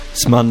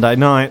It's Monday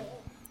night.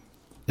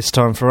 It's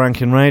time for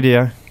Rankin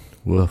Radio.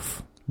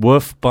 Woof.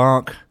 Woof,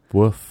 bark,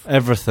 Woof.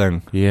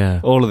 everything.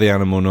 Yeah. All of the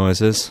animal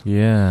noises.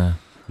 Yeah.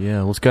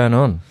 Yeah. What's going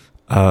on?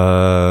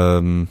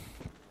 I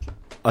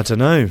don't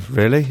know,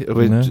 really.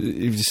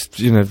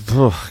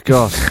 Oh,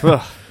 God.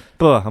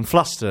 I'm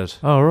flustered.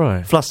 Oh,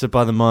 right. Flustered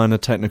by the minor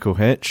technical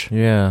hitch.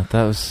 Yeah,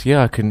 that was...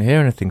 Yeah, I couldn't hear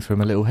anything through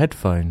my little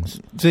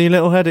headphones. Do your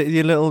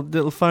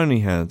little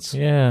phony heads?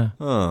 Yeah.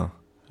 Oh.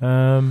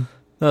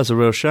 That's a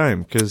real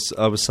shame, because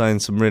I was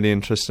saying some really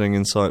interesting,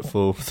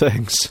 insightful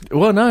things.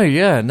 Well, no,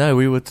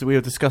 we were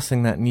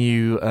discussing that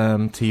new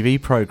TV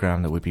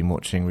program that we've been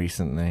watching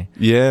recently.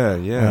 Yeah.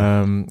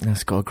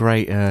 It's got a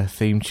great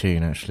theme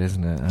tune, actually,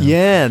 isn't it?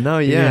 Yeah.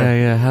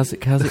 How's it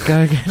go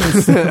again?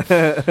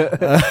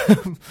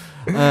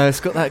 It's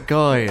got that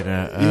guy in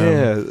it.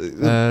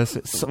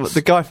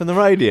 The guy from the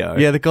radio.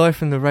 Yeah, the guy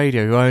from the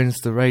radio who owns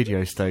the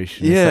radio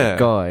station. Yeah, it's that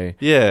guy.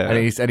 Yeah, and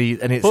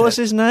it's what was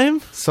his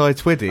name? Cy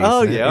Twiddy.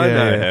 Oh yeah, I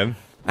know him.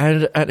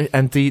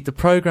 And the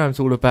program's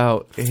all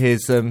about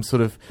his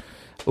sort of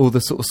all the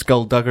sort of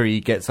skullduggery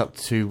he gets up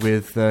to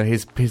with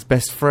his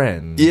best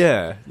friend.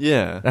 Yeah.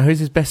 Now, who's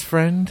his best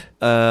friend?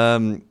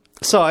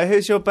 Sorry,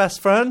 who's your best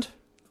friend?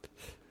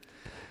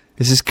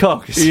 It's his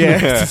cock. It's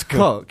his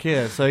cock.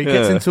 Yeah, so he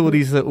gets into all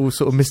these little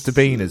sort of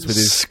misdemeanors with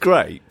his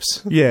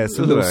scrapes. Yeah,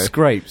 some little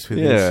scrapes with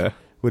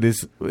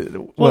his.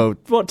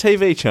 What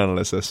TV channel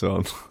is this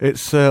on?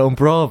 It's on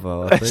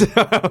Bravo, I think.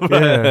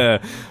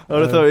 Yeah. I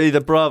would have thought either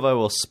Bravo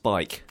or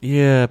Spike.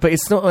 Yeah, but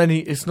it's not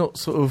any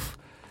sort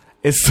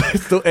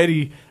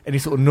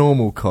of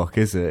normal cock,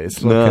 is it?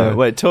 It's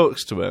like it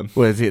talks to him.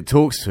 Well, it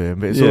talks to him,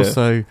 but it's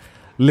also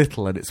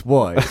little and it's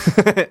white.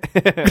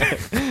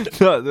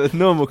 No, the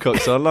normal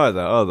cocks aren't like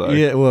that, are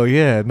they? Yeah, well,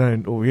 yeah, no,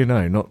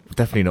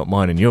 definitely not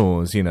mine and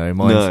yours.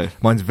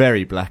 Mine's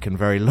very black and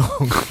very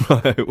long.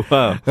 Right,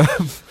 wow.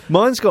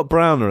 Mine's got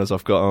browner as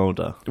I've got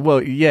older.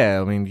 Well,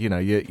 yeah, I mean,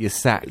 your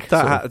sack.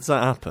 Does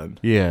that happen?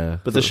 Yeah,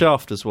 but the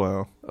shaft as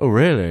well. Oh,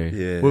 really?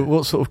 Yeah.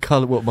 What sort of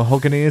colour? What,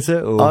 mahogany is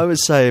it? Or? I would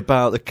say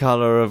about the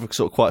colour of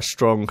sort of quite a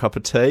strong cup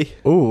of tea.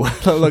 Oh,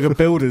 like a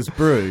builder's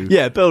brew.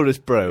 Yeah, builder's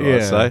brew.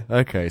 I'd say.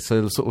 Okay,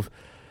 so sort of.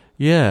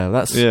 Yeah,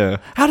 that's... Yeah.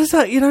 How does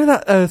that...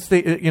 that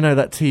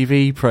that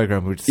TV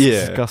programme we were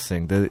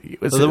discussing?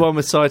 The one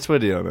with Cy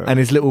Twiddy on it? And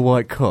his little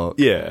white cock?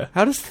 Yeah.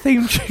 How does the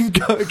theme tune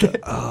go again?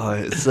 Oh,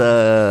 it's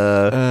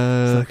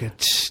like a...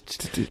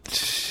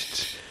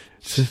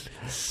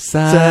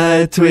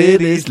 Cy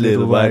Twiddy's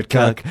little white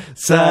cock.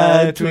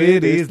 Cy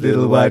Twiddy's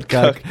little white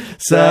cock.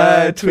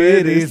 Cy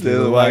Twiddy's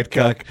little white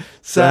cock.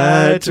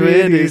 Cy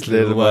Twiddy's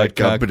little white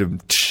cock.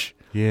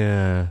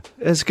 Yeah.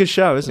 It's a good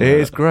show, isn't it?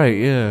 It is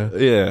great, yeah.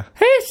 Yeah.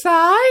 Hey,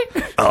 Cy!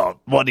 Oh,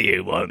 what do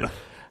you want?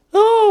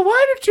 Oh,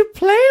 why don't you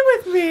play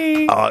with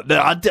me? Oh, no,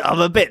 I'm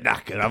a bit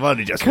knackered. I've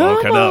only just Come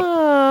woken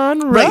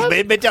on,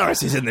 up. My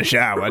Doris is in the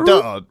shower.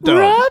 Don't.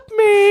 Rub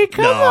me,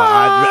 come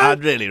on.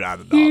 I'd really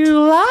rather not. You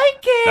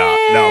like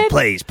it? No,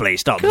 please,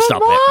 stop Come it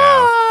now.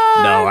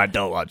 on. No, I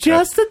don't want to.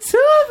 Just the two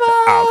of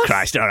us. Oh,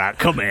 Christ, all right,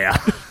 come here.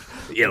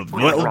 You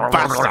little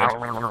bastard.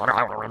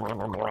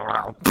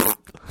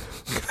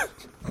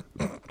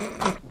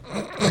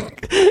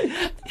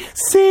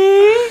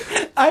 See?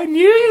 I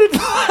knew you'd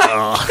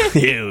like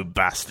it. You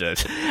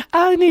bastard.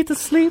 I need to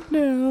sleep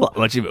now.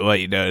 What are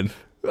you doing?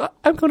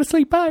 I'm going to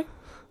sleep, bye.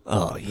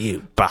 Oh,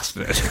 you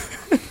bastard.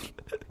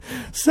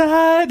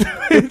 Sad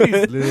with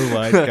his little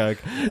white cock.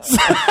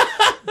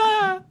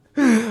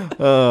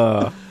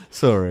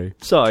 Sorry.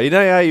 Sorry, you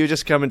know how you were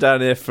just coming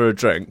down here for a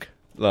drink?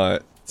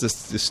 Like,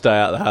 just stay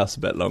out of the house a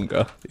bit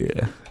longer?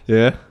 Yeah.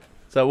 Yeah?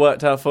 So that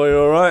worked out for you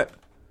alright?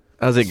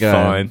 How's it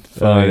going?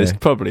 Fine. Oh, yeah. It's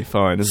probably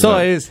fine, isn't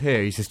Cy it? is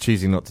here, he's just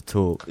choosing not to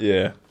talk.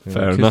 Yeah,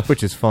 fair enough.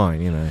 Which is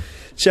fine,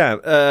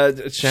 Sham?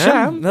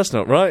 That's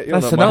not right. You're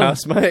not my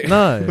housemate.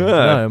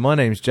 No, my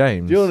name's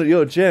James.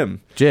 You're Jim.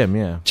 Jim,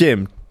 yeah.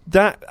 Jim,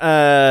 that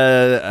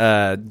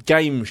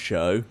game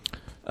show,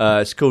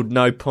 it's called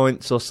No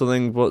Points or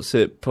something. What's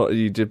it?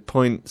 You did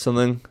point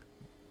something?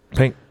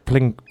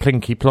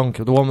 Plinky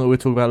Plonk, the one that we were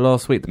talking about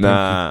last week.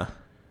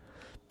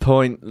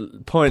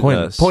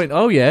 Pointless.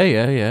 Oh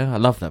yeah. I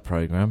love that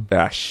program.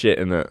 Ah, shit,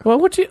 innit? Well,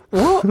 what?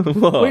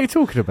 What are you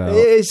talking about?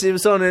 It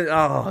was on it.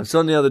 Oh, it's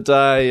on the other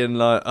day, and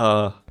like,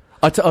 I'll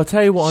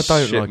tell you what I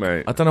don't like.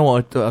 Mate. I don't know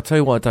what. I'll tell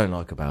you what I don't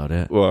like about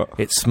it. What?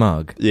 It's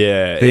smug.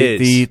 Yeah,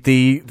 the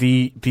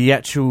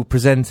actual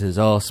presenters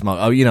are smug.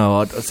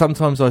 Oh,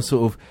 sometimes I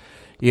sort of.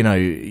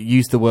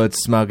 Use the word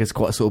smug as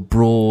quite a sort of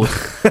broad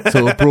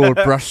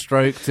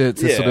brushstroke to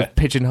sort of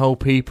pigeonhole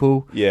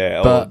people.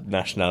 Yeah, or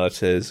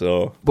nationalities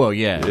or... Well,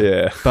 yeah.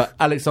 Yeah. But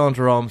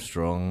Alexander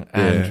Armstrong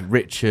and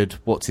Richard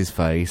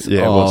What's-His-Face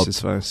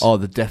are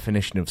the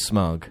definition of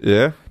smug.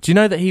 Yeah. Do you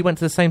know that he went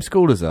to the same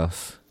school as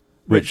us?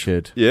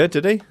 Richard. Yeah,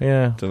 did he?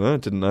 Yeah. Don't know,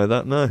 didn't know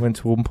that, no. Went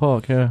to Warden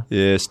Park, yeah.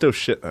 Yeah, still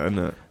shit though, isn't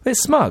it?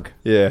 It's smug.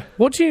 Yeah.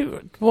 Why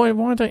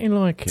don't you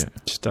like it?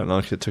 Just don't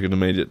like it, took an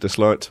immediate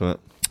dislike to it.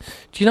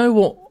 Do you know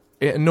what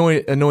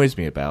annoys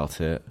me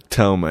about it?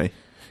 Tell me.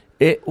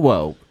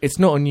 It's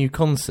not a new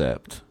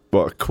concept.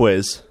 What, a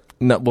quiz?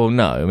 No, well,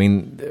 no. I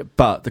mean,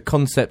 but the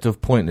concept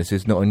of Pointless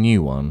is not a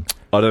new one.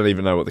 I don't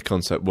even know what the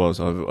concept was.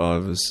 I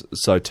was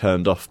so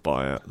turned off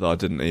by it that I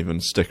didn't even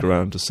stick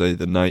around to see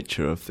the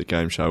nature of the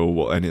game show or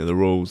what any of the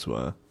rules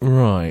were.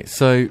 Right.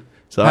 So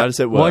how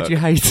does it work? Why do you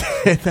hate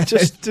it?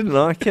 Just didn't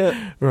like it.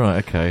 Right.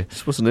 Okay.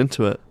 Just wasn't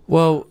into it.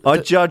 Well, I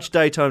judge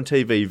daytime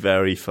TV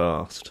very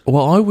fast.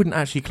 Well, I wouldn't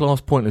actually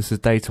class Pointless as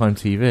daytime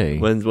TV.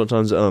 What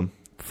time's it on?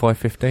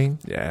 5:15.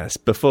 Yeah, it's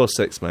before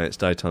 6, mate. It's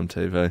daytime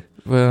TV.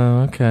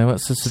 Well, okay.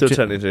 That's a Still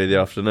technically the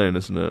afternoon,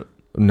 isn't it?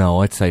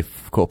 No, I'd say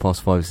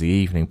 5:15 is the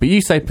evening. But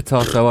you say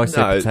potato, I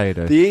say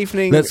potato. The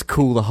evening. Let's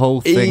call the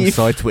whole thing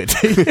Side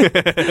Twitty.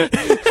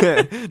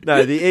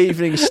 No, the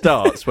evening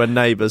starts when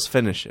Neighbours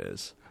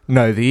finishes.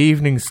 No, the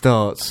evening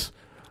starts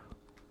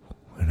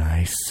when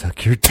I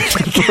suck your dick.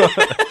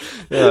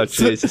 Oh,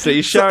 jeez. So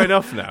you're showing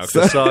off now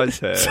because Side's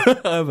here.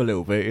 I'm a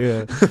little bit,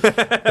 yeah.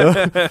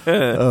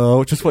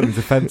 Oh, just wanting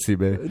to fancy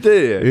me. Do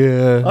you?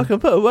 Yeah. I can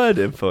put a word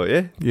in for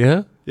you.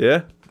 Yeah?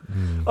 Yeah?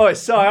 Oh,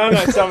 sorry, I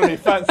know someone who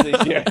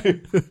fancies you.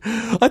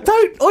 I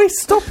don't. Oi,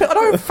 stop it! I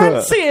don't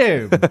fancy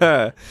him.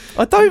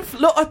 I don't.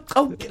 Look,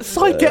 I'll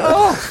Side, get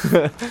off.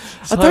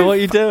 So what are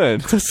you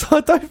doing?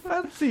 I don't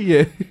fancy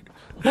you.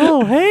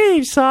 Oh,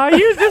 hey, Si,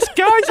 this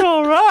guy's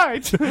all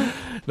right.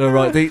 No,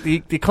 right.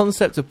 The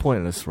concept of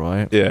Pointless,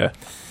 right? Yeah.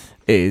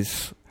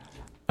 Is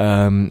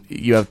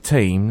you have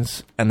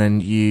teams, and then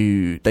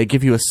they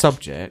give you a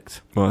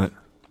subject, Right.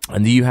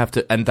 and you have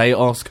to, and they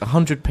ask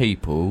 100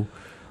 people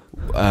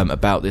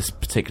about this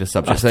particular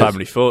subject. That's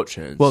Family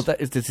Fortunes. Well,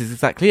 this is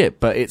exactly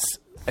it, but it's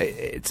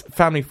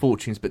Family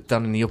Fortunes, but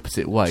done in the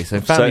opposite way. So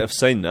I've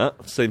seen that.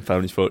 I've seen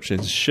Family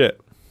Fortunes.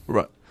 Shit.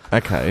 Right.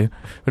 Okay.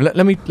 Well,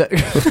 let me.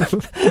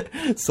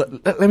 So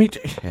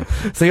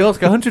you ask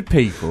 100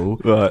 people,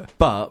 Right.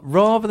 but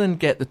rather than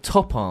get the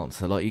top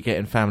answer like you get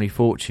in Family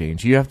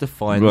Fortunes, you have to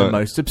find the Right.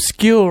 most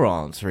obscure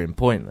answer in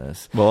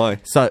Pointless. Why?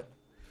 So,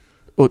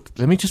 well,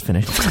 let me just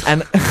finish.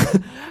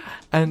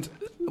 and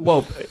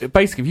well,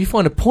 basically, if you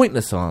find a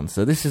pointless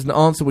answer, this is an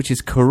answer which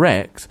is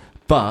correct,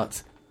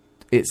 but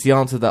it's the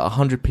answer that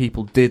 100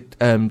 people did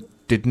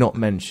not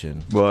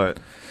mention. Right.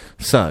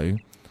 So,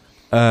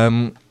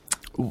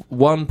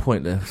 one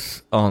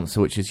pointless answer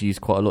which is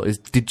used quite a lot is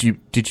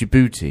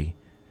Djibouti,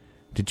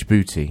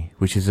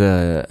 which is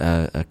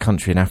a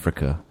country in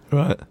Africa.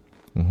 Right.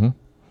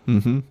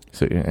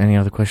 So, any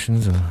other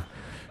questions?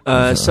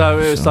 So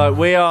it was like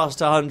we asked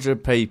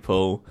 100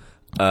 people,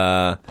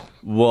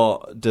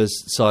 what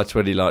does Side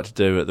Twitty like to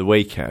do at the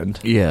weekend?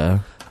 Yeah.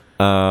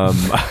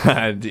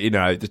 And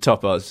the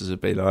top answers would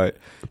be like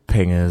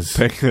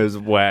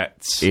Pingers,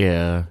 wet.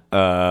 Yeah.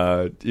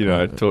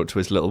 Talk to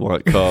his little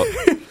white cock.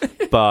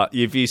 But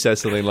if you said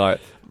something like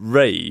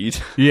read,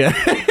 Yeah.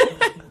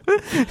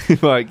 you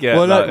might get.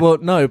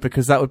 No,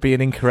 because that would be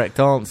an incorrect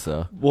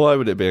answer. Why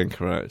would it be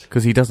incorrect?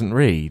 Because he doesn't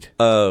read.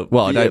 Well,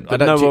 I don't. But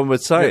no one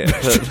would say it.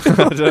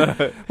 I don't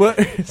know. Well,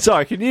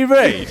 Sorry, can you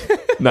read?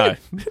 No.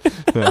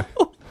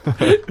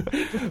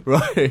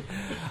 right.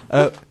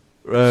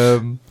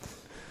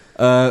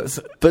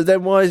 But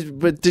then why?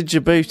 But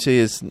Djibouti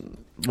is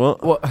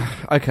what? What?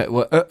 Okay.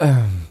 Well.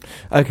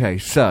 Okay.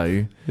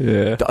 So.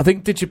 Yeah. I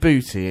think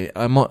Djibouti.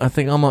 I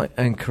might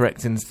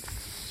incorrect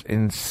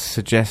in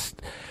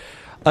suggest.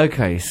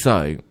 Okay.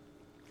 So.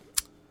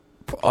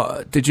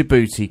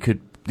 Djibouti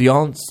could the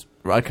answer.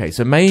 Okay.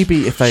 So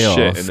maybe if they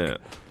Shit, ask. innit?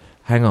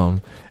 Hang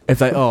on. If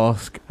they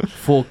ask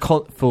for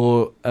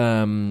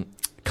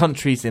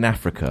countries in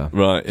Africa.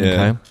 Right. Yeah.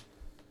 Okay.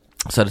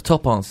 So the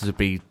top answers would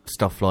be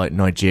stuff like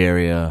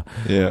Nigeria,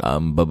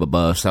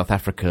 South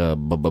Africa,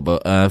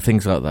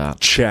 things like that.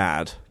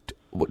 Chad.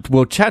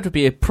 Well, Chad would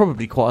be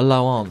probably quite a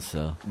low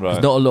answer.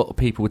 Right. Not a lot of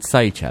people would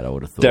say Chad, I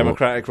would have thought.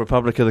 Democratic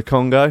Republic of the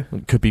Congo.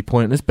 It could be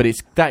pointless, but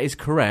that is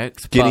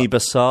correct.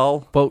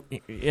 Guinea-Bissau. Well,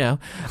 yeah.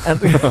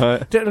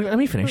 Right. Let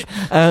me finish.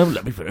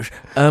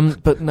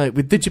 But no,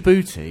 with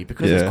Djibouti,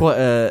 because it's quite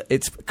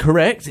it's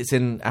correct. It's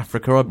in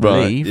Africa, I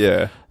believe. Right,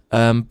 yeah.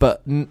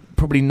 But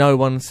probably no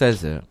one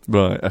says it.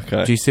 Right,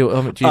 okay. Do you see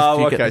what do you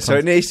okay. get So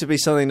it needs to be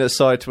something that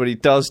Side Twitty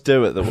does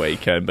do at the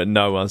weekend, but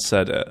no one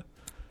said it.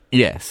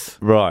 Yes.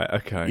 Right,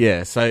 okay.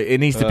 Yeah, so it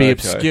needs to be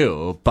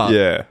obscure,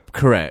 but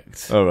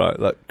correct. All right,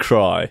 like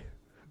cry.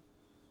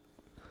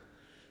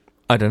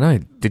 I don't know.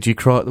 Did you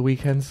cry at the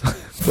weekends?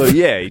 Well,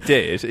 yeah, he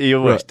did. He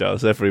always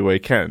does every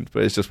weekend,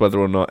 but it's just whether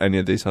or not any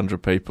of these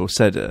 100 people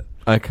said it.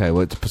 Okay,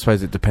 well, I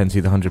suppose it depends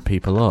who the 100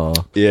 people are.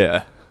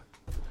 Yeah.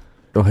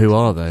 Or who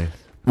are they?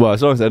 Well,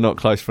 as long as they're not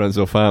close friends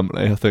or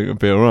family, I think it'd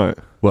be all right.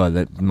 Well,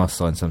 they must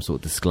sign some sort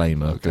of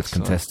disclaimer with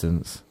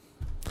contestants.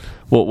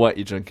 What weight are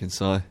you drinking,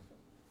 Si?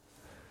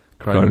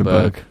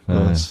 Kronenberg.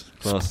 Nice.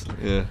 Class.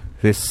 Yeah.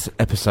 This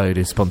episode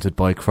is sponsored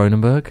by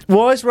Kronenberg.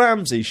 Why is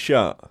Ramsey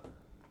shut?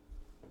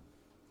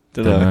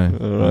 Don't know.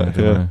 All right,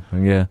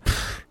 yeah.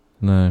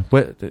 No.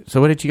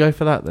 So where did you go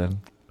for that then?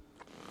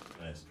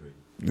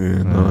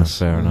 Yeah, nice.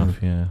 Fair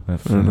enough, yeah.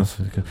 Fair enough.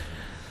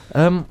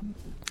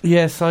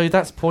 Yeah, so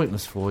that's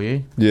pointless for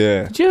you.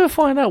 Yeah. Did you ever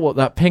find out what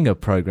that Pinger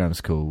program's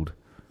called?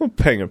 What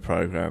Pinger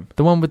program?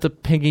 The one with the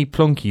piggy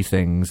plonky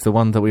things. The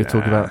one that we were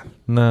talking about.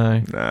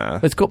 No. Nah.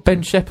 It's got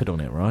Ben Shepherd on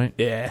it, right?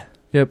 Yeah.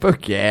 Yeah,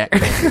 book. Yeah.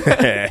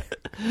 Don't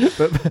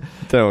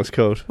know what it's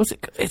called. What's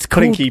it? It's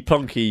called. Plinky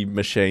plonky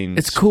machines.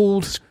 It's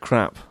called It's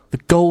crap. the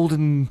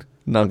Golden.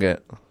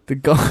 Nugget. The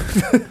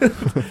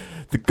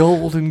the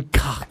Golden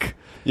Cuck.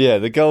 Yeah,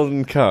 the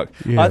Golden Cuck.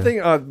 Yeah. I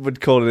think I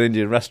would call an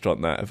Indian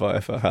restaurant that if I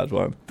ever had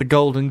one. The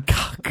Golden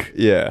Cuck.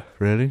 Yeah.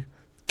 Really?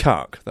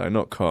 Cuck, though,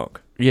 not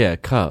cock. Yeah,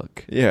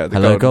 Cuck. Yeah. The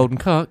Hello, Golden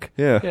Cuck.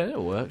 Yeah. Yeah,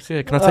 it works.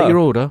 Yeah, can I take your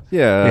order?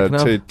 Yeah, can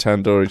I 2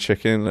 tandoori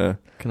chicken,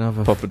 Can I have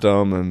a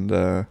poppadom, and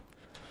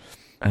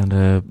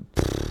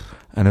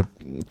and a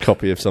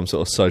copy of some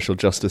sort of social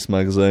justice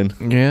magazine.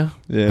 yeah.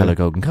 Yeah. Hello,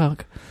 Golden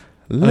Cuck.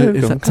 Hello,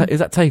 Is Golden that is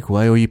that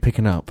takeaway or are you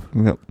picking up?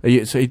 Yep. Are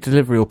you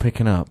delivery or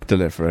picking up?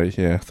 Delivery,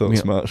 yeah, thought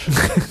as much.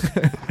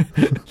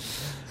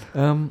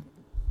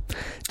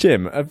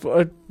 Jim,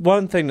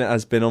 one thing that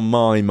has been on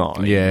my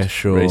mind Yeah,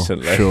 sure.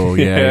 recently. Sure,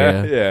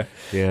 yeah.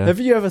 Have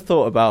you ever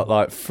thought about,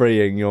 like,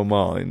 freeing your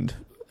mind?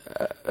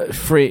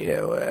 Free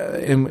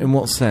in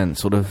what sense?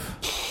 Sort of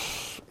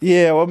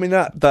Yeah, well, I mean,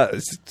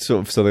 that's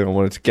sort of something I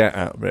wanted to get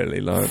at, really.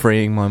 Like,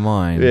 freeing my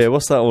mind. yeah,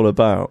 what's that all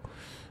about?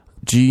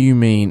 Do you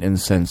mean in the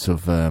sense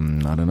of I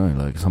don't know,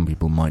 like some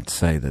people might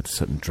say that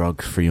certain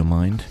drugs free your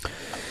mind?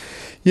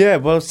 Yeah,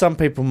 well, some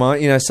people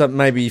might,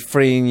 maybe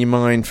freeing your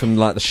mind from,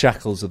 like, the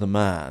shackles of the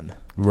man.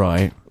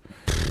 Right.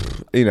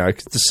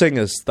 'Cause the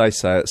singers, they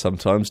say it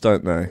sometimes,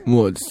 don't they?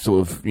 Well, it's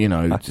sort of,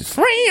 just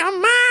Free your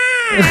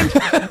mind,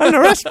 and the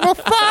rest will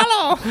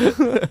follow.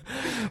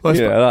 Well,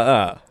 Yeah, like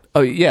that.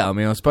 oh yeah. I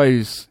mean, I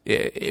suppose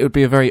it would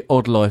be a very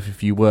odd life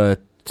if you were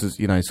to,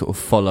 sort of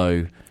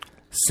follow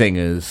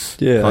singers.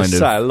 Yeah, kind they of.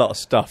 say a lot of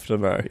stuff,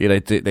 don't they? Yeah,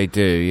 they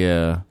do.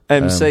 Yeah.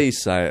 MCs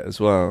say it as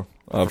well,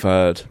 I've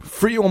heard.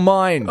 Free your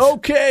mind.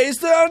 Okay, it's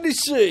the Andy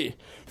C.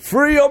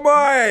 Free your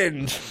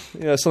mind.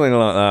 Yeah, something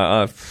like that.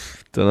 I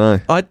don't know.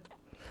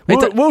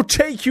 We'll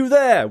take you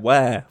there.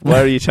 Where?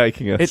 Where are you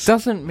taking us? It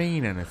doesn't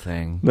mean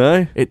anything.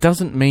 No? It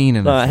doesn't mean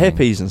anything. Like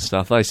hippies and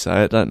stuff, they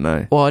say it, don't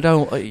they? Well, I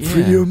don't. Yeah.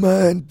 Free your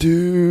mind,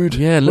 dude.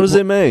 Yeah. What does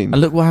it mean?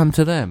 And look what happened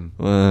to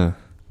them.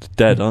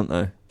 Dead, aren't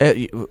they?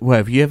 Well,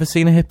 have you ever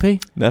seen a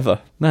hippie?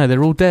 Never. No,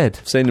 they're all dead.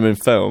 Seen them in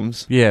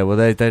films. Yeah, well,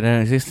 they don't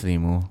exist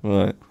anymore.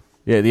 Right.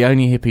 Yeah, the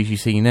only hippies you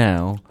see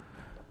now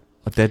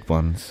are dead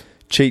ones.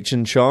 Cheech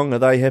and Chong, are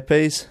they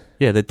hippies?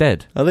 Yeah, they're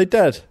dead. Are they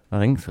dead? I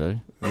think so.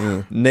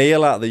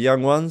 Neil out of the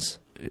young ones?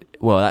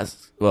 Well,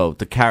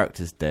 the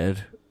character's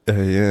dead.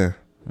 Yeah.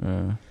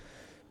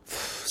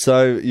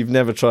 So, you've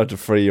never tried to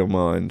free your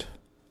mind?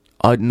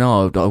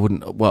 No, I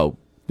wouldn't. Well,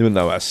 You wouldn't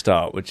know where to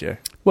start, would you?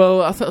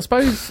 Well, I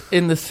suppose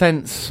in the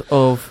sense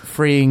of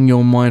freeing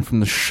your mind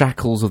from the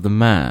shackles of the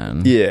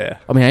man. Yeah.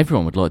 I mean,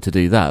 everyone would like to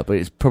do that, but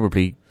it's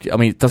probably. I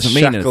mean, it doesn't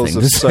mean anything. Shackles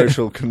of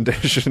social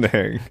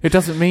conditioning. It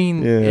doesn't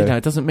mean. Yeah.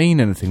 It doesn't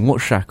mean anything. What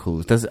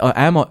shackles?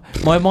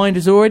 My mind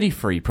is already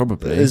free,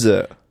 probably. Is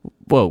it?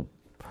 Well,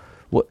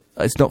 what?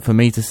 It's not for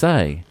me to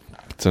say. I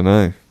don't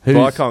know. Who's-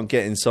 Well, I can't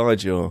get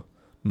inside your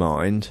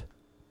mind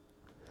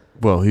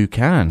Well, who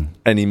can?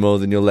 any more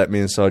than you'll let me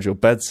inside your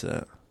bed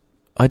set.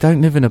 I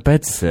don't live in a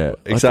bed set.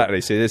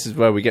 Exactly. See, this is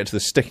where we get to the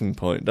sticking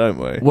point, don't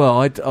we?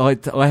 Well,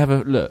 I have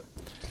a look.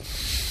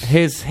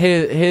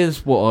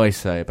 Here's what I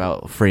say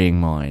about freeing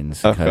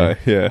minds. Okay.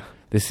 Yeah.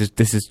 This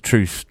is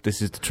truth.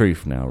 This is the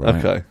truth now, right?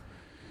 Okay.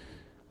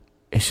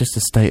 It's just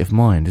a state of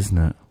mind, isn't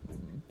it?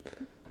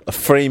 A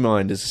free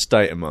mind is a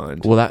state of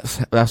mind. Well,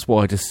 that's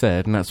what I just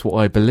said, and that's what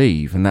I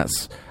believe, and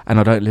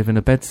I don't live in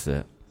a bed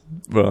set.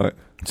 Right.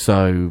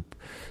 So,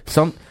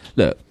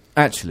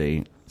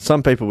 actually,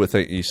 some people would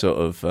think you sort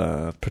of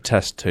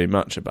protest too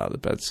much about the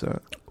bed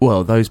set.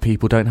 well, those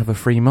people don't have a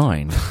free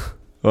mind.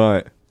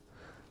 Right.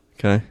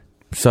 Okay.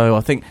 So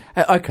I think,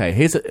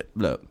 okay,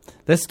 look,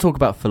 let's talk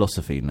about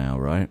philosophy now,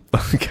 right?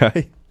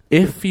 Okay.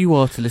 If you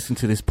are to listen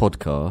to this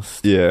podcast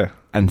Yeah.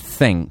 and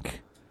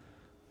think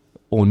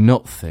or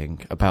not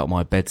think about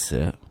my bed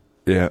set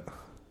Yeah.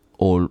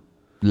 or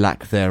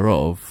lack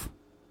thereof,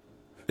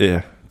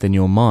 Yeah. then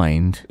your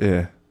mind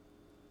Yeah.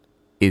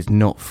 is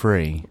not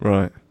free.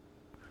 Right.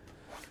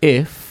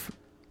 If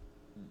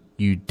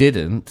you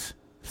didn't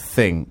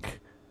think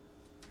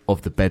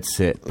of the bed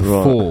set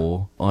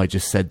before I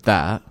just said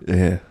that,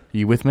 Yeah.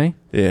 you with me?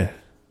 Yeah.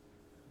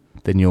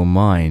 Then your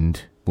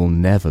mind will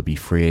never be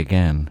free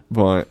again.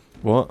 Right.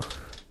 What?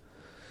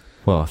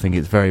 Well, I think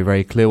it's very,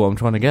 very clear what I'm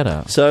trying to get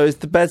at. So is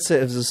the bed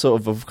set as a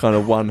sort of a kind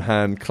of one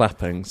hand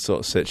clapping sort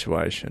of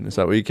situation? Is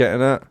that what you're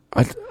getting at?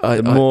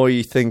 The more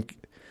you think,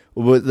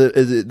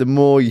 the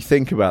more you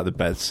think about the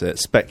bed set,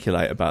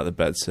 speculate about the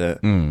bed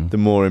set, the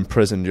more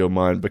imprisoned your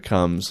mind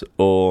becomes.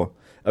 Or,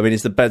 I mean,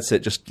 is the bed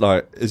set just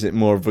like? Is it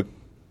more of a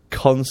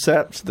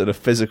concept than a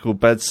physical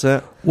bed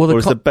set, or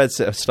is the bed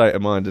set a state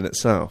of mind in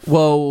itself?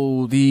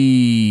 Well,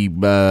 the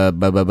fact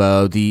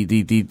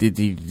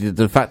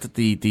that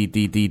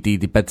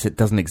the bed set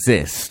doesn't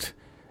exist,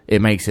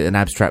 it makes it an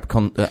abstract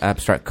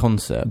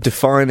concept.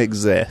 Define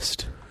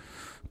exist.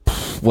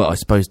 Well, I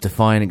suppose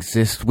define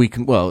exist. We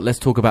can. Well, let's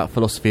talk about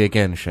philosophy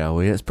again, shall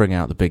we? Let's bring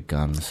out the big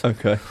guns.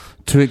 Okay.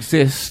 To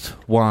exist,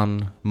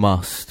 one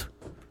must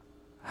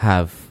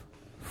have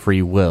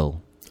free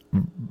will.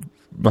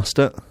 Must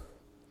it?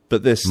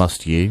 But this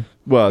Must you?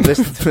 Well,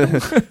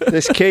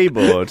 this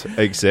keyboard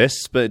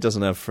exists, but it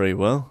doesn't have free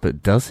will.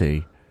 But does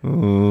he?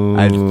 Ooh.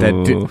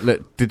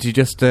 Did you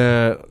just?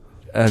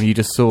 You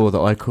just saw that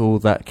I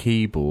called that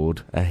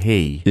keyboard a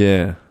he.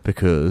 Yeah.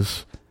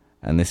 Because,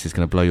 and this is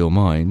going to blow your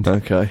mind.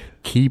 Okay.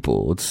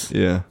 Keyboards.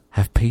 Yeah.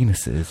 Have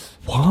penises.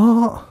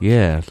 What?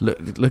 Yeah. Look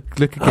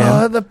again.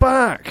 Oh, at the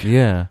back.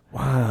 Yeah.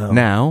 Wow.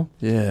 Now,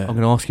 Yeah. I'm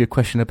going to ask you a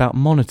question about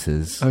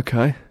monitors.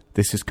 Okay.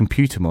 This is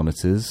computer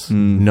monitors,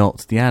 Mm.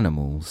 not the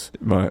animals.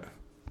 Right.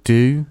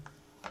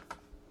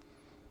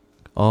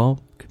 Are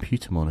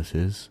computer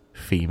monitors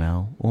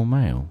female or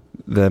male?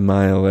 They're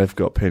male. They've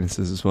got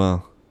penises as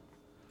well.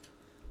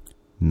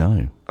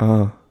 No.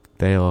 Oh.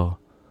 They are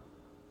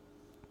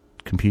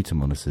computer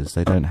monitors.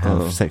 They don't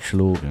have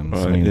sexual organs.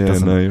 Right. I mean, you're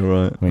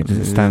right. I mean,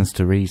 it stands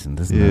to reason,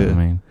 doesn't it? I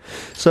mean,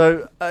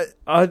 So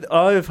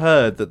I've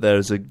heard that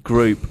there's a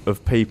group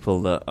of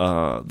people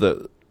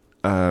that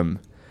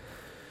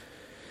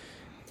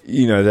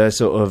they're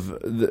sort of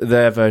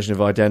their version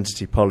of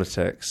identity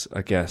politics,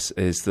 I guess,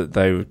 is that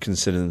they would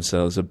consider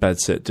themselves a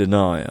bedsit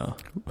denier.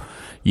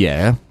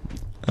 yeah.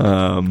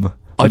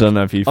 I don't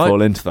know if you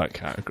fall into that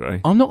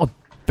category. I'm not a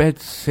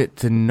bedsit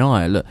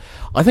denier. Look,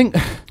 I think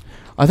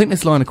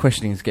this line of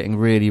questioning is getting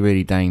really,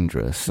 really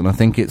dangerous, and I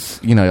think it's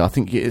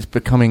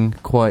becoming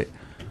quite.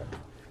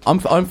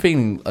 I'm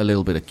feeling a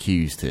little bit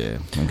accused here.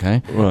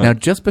 Okay, Right. Now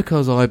just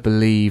because I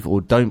believe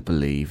or don't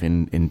believe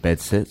in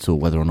bedsits, or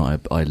whether or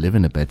not I live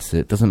in a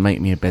bedsit, doesn't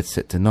make me a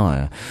bedsit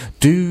denier.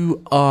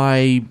 Do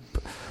I?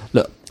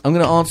 Look, I'm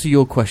going to answer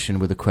your question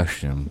with a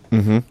question.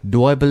 Mm-hmm.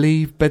 Do I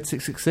believe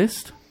bedsits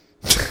exist?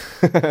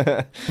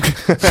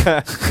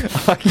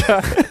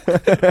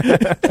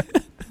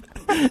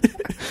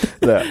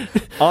 Look,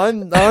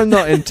 I'm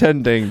not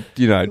intending,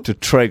 to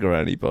trigger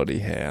anybody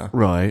here.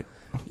 Right.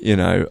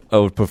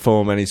 Or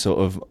perform any sort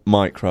of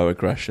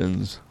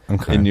microaggressions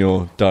Okay. in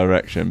your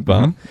direction,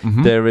 but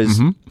there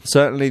is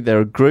certainly there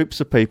are groups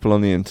of people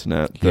on the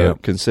internet that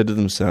Yep. consider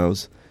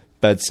themselves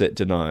bedsit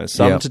deniers.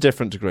 Some Yep. to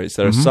different degrees.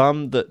 There are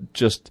some that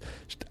just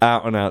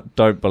out and out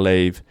don't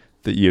believe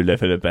that you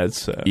live in a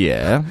bedsit.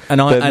 Yeah, Then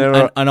there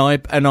are-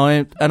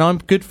 and I'm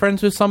good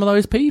friends with some of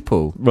those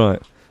people.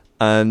 Right.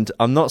 And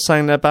I'm not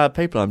saying they're bad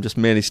people, I'm just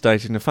merely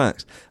stating the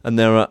facts. And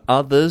there are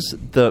others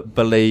that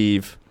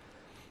believe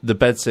the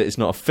bedsit is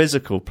not a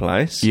physical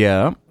place,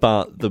 Yeah,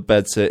 but the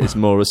bedsit is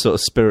more a sort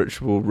of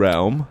spiritual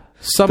realm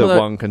that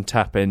one can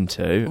tap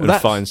into and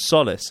that's- find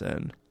solace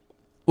in.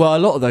 well, a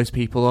lot of those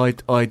people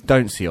I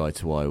don't see eye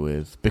to eye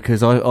with,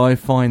 because I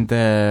find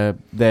their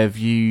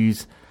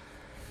views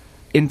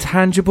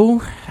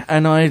intangible,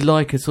 and I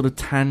like a sort of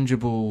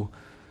tangible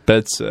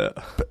Bedsit.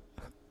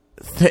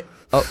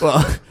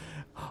 well,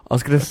 I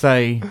was going to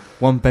say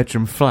 1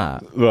 bedroom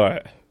flat,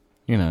 Right.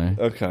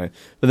 Okay.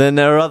 But then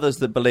there are others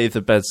that believe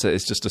the bedsit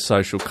is just a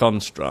social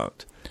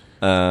construct.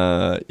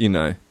 And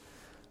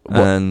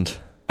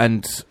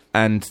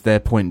And their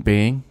point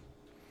being?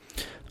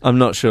 I'm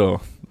not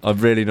sure. I'm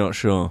really not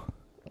sure.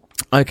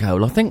 Okay,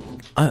 well, I think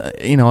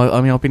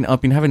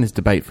I've been having this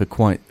debate for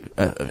quite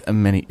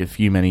many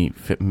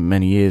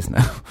years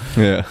now.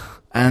 Yeah.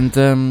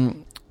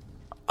 And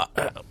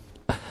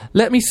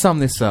let me sum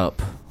this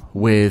up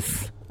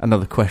with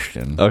another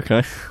question.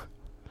 Okay.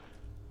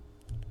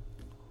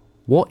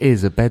 What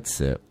is a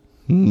bedsit?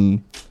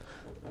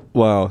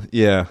 Well,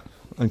 yeah.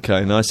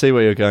 Okay, now I see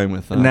where you're going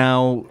with that.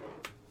 Now,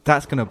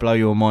 that's going to blow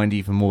your mind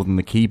even more than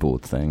the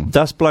keyboard thing.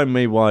 That's blown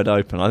me wide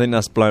open. I think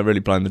that's really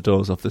blown the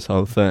doors off this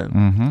whole thing.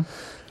 Mm-hmm.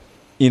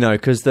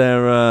 Because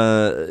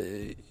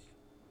there's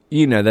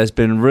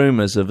been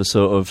rumours of a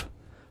sort of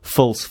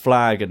false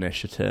flag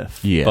initiative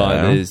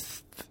by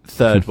these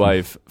third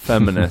wave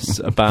feminists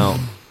about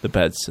the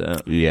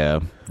bedsit. Yeah,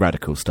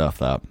 radical stuff,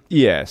 that.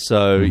 Yeah,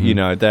 so,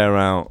 they're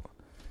out,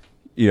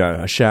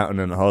 shouting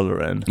and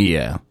hollering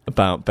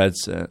about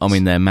bedsits. I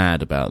mean, they're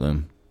mad about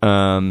them.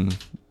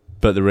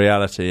 But the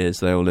reality is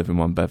they all live in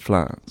 1 bed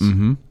flats.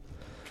 Mm-hmm.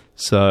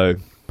 So,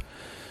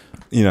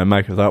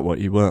 make of that what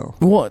you will.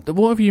 What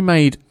have you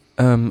made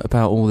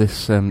about all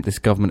this this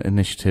government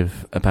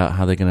initiative about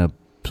how they're going to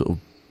sort of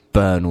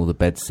burn all the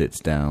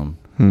bedsits down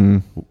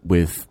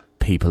with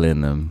people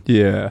in them?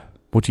 Yeah.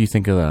 What do you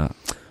think of that?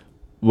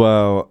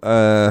 Well,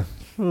 I'm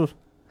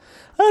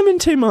in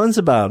 2 minds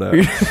about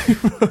it.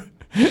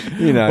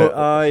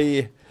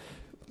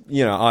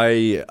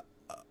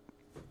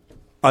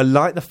 I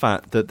like the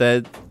fact that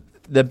they're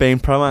being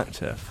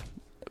proactive.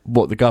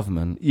 What, the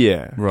government?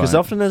 Yeah, Right. because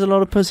often there's a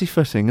lot of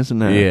pussyfooting, isn't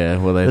there? Yeah,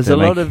 well, there's a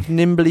lot of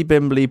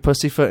nimbly-bimbly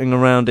pussyfooting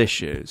around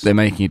issues. They're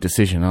making a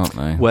decision, aren't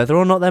they? Whether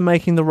or not they're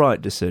making the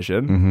right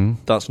decision, Mm-hmm.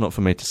 that's not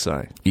for me to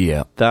say.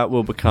 Yeah. That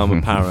will become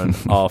apparent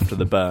after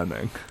the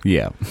burning.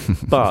 Yeah.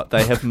 But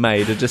they have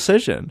made a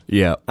decision,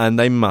 Yeah. and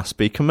they must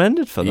be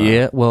commended for that.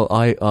 Yeah, well,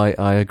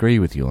 I agree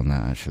with you on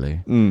that,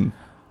 actually.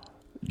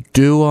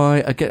 Do I?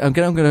 Again, I'm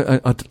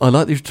gonna. I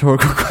like these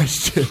rhetorical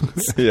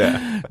questions.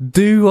 Yeah.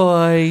 Do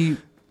I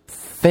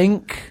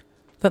think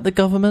that the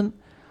government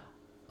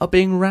are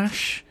being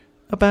rash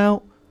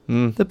about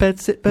the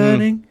bedsit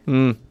burning?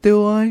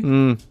 Do I?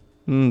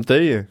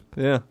 Do you?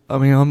 Yeah. I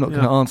mean, I'm not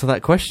going to answer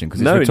that question because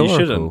it's rhetorical. No, you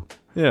shouldn't.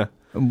 Yeah.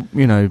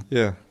 You know.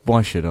 Yeah.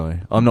 Why should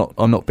I? I'm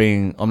not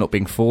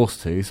being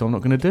forced to, so I'm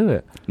not going to do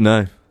it.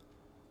 No.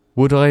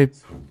 Would I?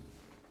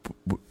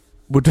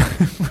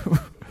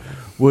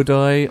 Would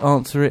I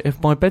answer it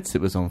if my bedsit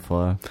was on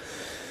fire?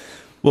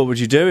 What would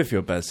you do if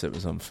your bedsit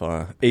was on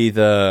fire?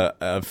 Either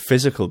a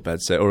physical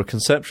bedsit or a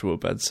conceptual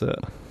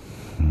bedsit.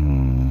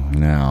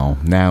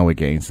 Now we're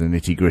getting to the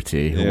nitty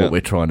gritty of what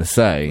we're trying to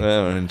say.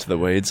 Well, we're into the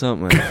weeds,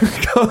 aren't we?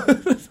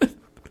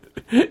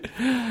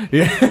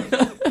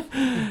 Yeah.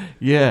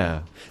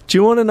 Yeah. Do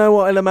you want to know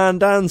what Illiman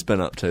Dan's been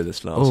up to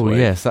this last week? Oh,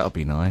 yes, that'll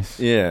be nice.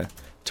 Yeah.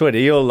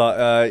 Twitty,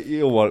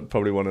 you'll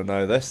probably want to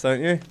know this,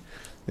 don't you?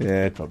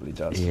 Yeah, it probably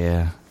does.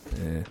 Yeah.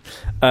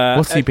 Yeah.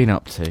 What's he been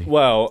up to?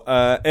 Well,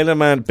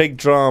 Illiman, big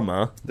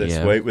drama this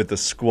week with the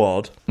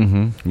squad.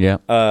 Mm-hmm. Yeah.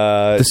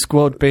 The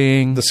squad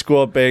being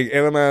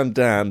Illiman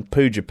Dan,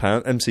 Pooja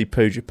MC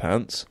Pooja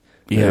Pants,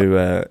 who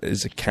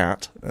is a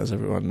cat, as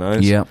everyone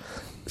knows. Yeah.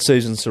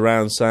 Susan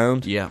Surround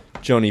Sound. Yeah.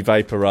 Johnny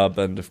Vapor Rub,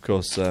 and of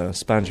course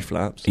Spangy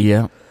Flaps.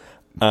 Yeah.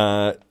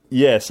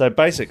 So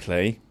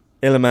basically,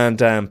 Illiman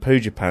Dan,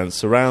 Pooja Pants,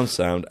 Surround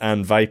Sound,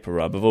 and Vapor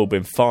Rub have all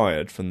been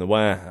fired from the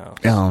warehouse.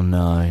 Oh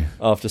no!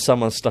 After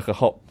someone stuck a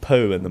hot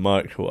poo in the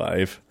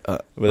microwave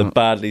with a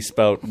badly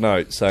spelt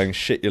note saying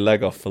 "shit your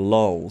leg off for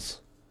lols."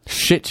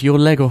 Shit your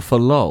leg off for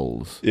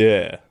lols.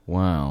 Yeah.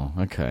 Wow.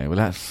 Okay. Well,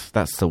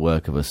 that's the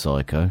work of a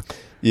psycho.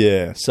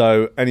 Yeah.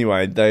 So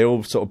anyway, they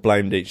all sort of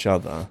blamed each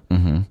other,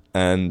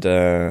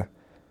 and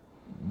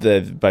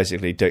they've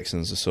basically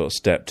Dixon's have sort of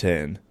stepped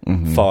in,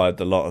 fired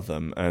the lot of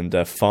them, and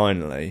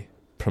finally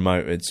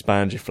promoted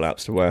Spangy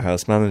Flaps to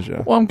warehouse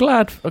manager. Well, I'm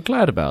glad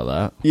about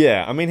that.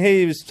 Yeah, I mean,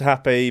 he was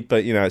happy,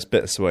 but, you know, it's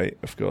bittersweet,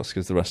 of course,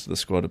 because the rest of the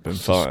squad have been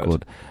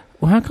fired.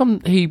 Well, how come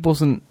he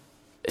wasn't...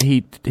 He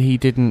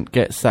didn't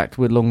get sacked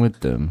along with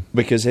them?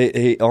 Because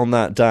he on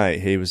that day,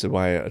 he was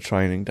away at a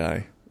training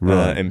day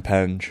in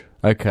Penge.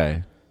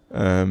 Okay.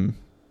 So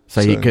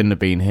he couldn't have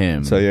been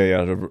him. So,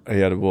 yeah, he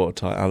had a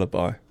watertight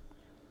alibi.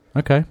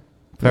 Okay,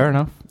 fair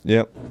enough.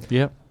 Yep.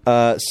 Yep.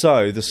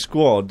 So the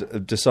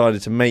squad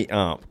decided to meet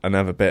up and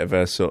have a bit of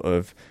a sort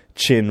of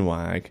chin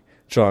wag,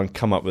 try and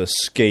come up with a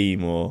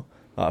scheme or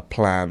a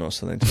plan or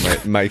something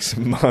to make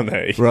some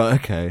money. Right,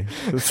 okay.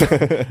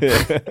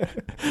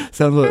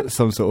 Sounds like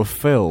some sort of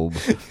film.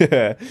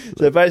 Yeah.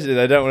 So basically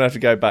they don't want to have to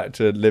go back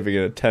to living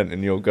in a tent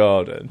in your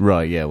garden.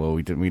 Right, yeah, well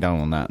we don't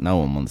want that. No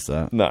one wants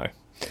that. No.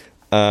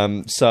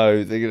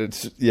 So they're gonna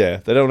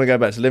they don't want to go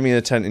back to living in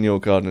a tent in your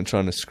garden and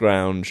trying to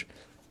scrounge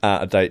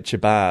out-of-date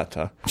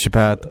ciabatta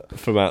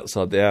from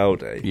outside the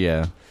Aldi.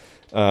 Yeah.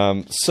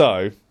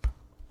 So,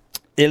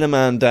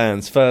 Illiman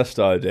Dan's first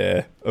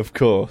idea, of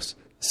course,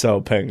 sell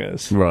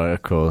pingers. Right,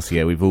 of course.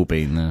 Yeah, we've all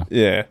been there.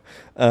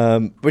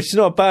 Yeah. Which is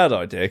not a bad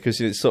idea,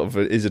 because it sort of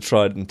is a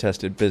tried and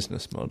tested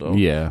business model.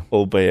 Yeah.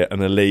 Albeit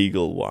an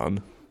illegal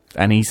one.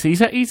 And he's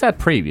had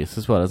previous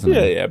as well, hasn't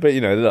he? Yeah, but,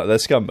 you know, they're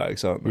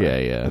scumbags, aren't they? Yeah,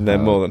 yeah. And they're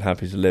more than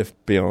happy to live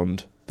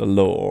beyond the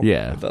law.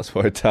 Yeah. If that's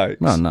what it takes.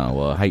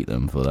 Well, I hate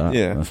them for that.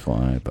 Yeah. That's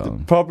why. But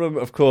the problem,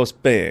 of course,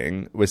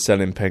 being with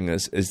selling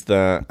pingers is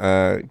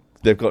that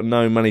they've got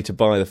no money to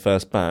buy the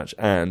first batch,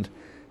 and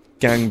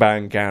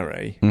Gangbang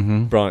Gary,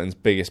 Brighton's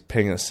biggest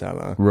pinger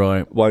seller,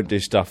 won't do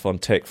stuff on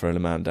tick for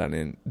Illiman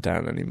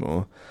Dan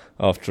anymore,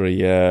 after he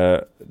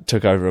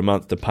took over a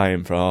month to pay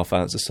him for a half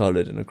ounce of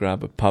solid and a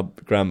gram of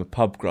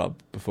pub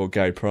grub before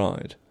Gay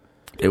Pride.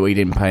 We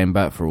didn't pay him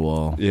back for a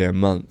while. Yeah, a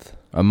month.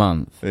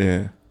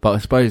 Yeah. But I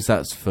suppose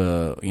that's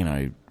for, you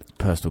know,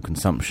 personal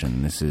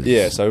consumption. This is...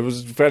 Yeah, so it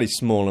was a fairly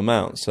small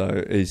amount,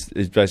 so he's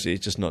basically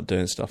just not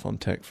doing stuff on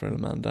tech for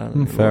Illiman Dan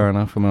anymore. Fair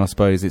enough. I mean, I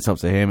suppose it's up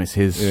to him. It's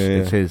his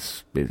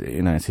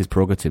it's his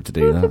prerogative to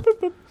do that.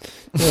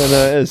 Yeah,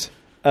 no, it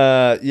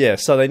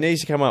is. So they need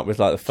to come up with,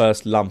 like, the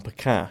first lump of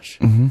cash.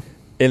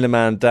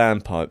 Illiman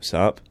Dan pipes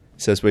up,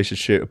 says we should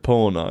shoot a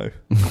porno.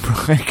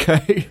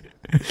 Okay.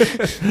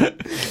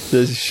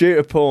 So shoot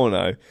a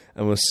porno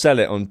and we'll sell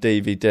it on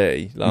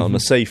DVD, like on the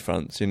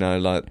seafronts, you know,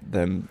 like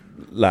them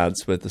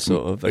lads with the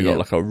sort of, they got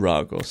like a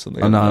rug or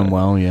something. I know them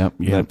well, yeah.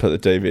 They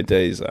put the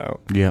DVDs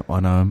out. Yeah, I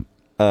know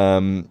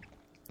them.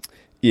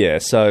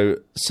 So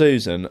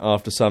Susan,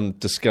 after some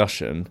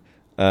discussion,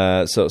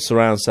 sort of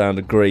Surround Sound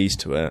agrees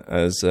to it,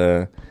 as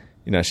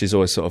you know, she's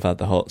always sort of had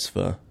the hots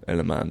for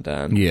Illiman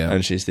Dan,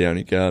 and she's the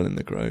only girl in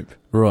the group.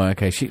 Right,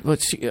 okay.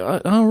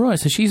 Right.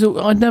 So she's.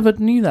 I never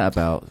knew that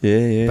about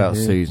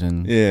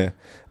Susan. Yeah,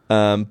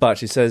 but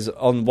she says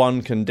on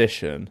one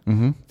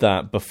condition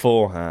that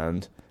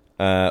beforehand,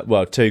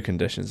 two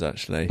conditions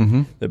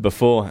actually. That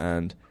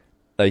beforehand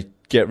they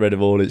get rid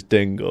of all his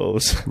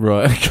dingles.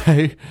 Right.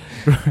 Okay.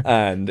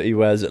 And he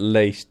wears at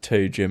least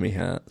 2 Jimmy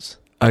hats.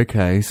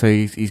 Okay, so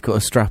he's got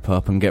to strap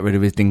up and get rid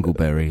of his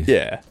dingleberries.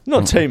 Yeah,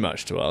 not too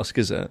much to ask,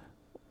 is it?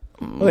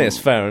 I think it's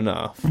fair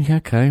enough. Yeah,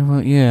 okay,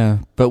 well, yeah.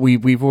 But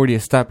we've already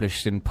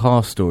established in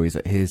past stories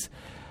that his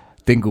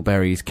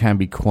dingleberries can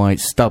be quite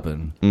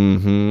stubborn.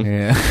 Mm-hmm.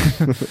 Yeah.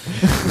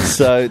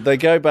 So they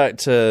go back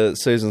to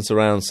Susan's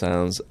surround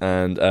sounds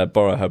and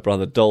borrow her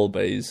brother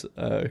Dolby's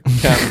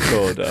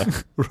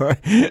camcorder.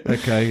 Right.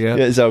 Okay, yeah.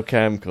 His old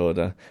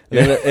camcorder.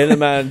 And then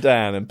Innerman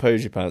Dan and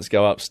Poogie Pants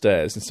go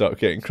upstairs and start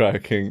getting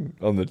cracking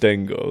on the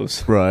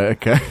dingles. Right,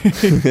 okay.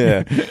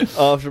 Yeah.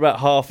 After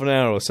about half an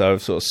hour or so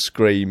of sort of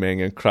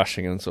screaming and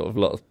crashing and sort of a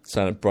lot of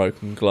sound of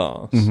broken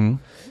glass,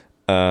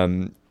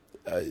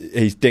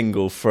 he's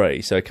dingle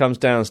free. So he comes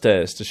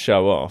downstairs to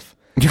show off.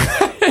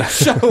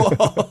 Show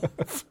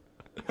off?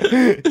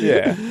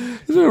 Yeah.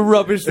 It's a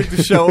rubbish thing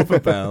to show off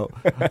about.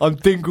 I'm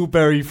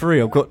dingleberry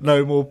free. I've got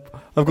no more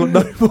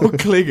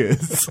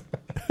clingers.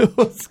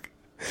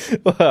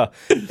 Well,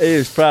 he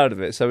was proud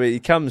of it. So he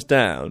comes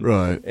down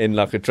Right. in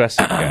like a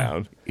dressing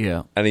gown.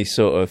 Yeah. And he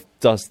sort of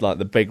does like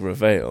the big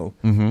reveal.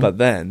 But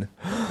then,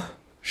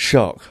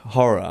 shock,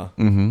 horror,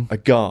 a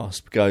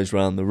gasp goes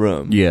round the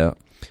room. Yeah.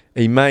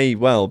 He may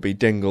well be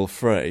dingle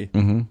free,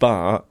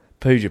 but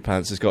Poogie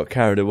Pants has got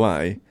carried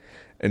away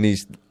and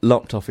he's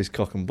lopped off his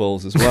cock and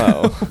balls as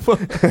well.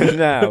 And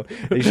now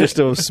he's just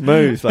all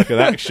smooth like an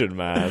action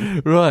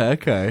man. Right,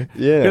 okay.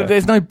 Yeah.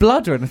 There's no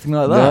blood or anything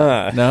like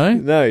that? No?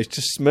 No, he's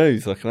just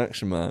smooth like an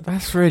action man.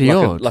 That's really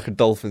odd. Like a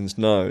dolphin's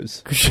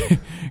nose.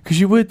 Because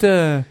you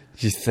would...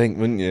 You'd think,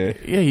 wouldn't you?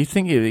 Yeah, you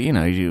think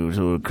you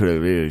sort of could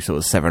have really sort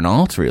of sever an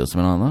artery or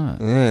something like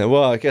that. Yeah,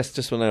 well, I guess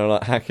just when they were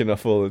like hacking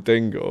off all the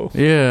dingle,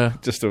 Yeah,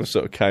 just all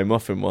sort of came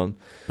off in one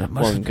go. There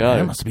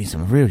must have been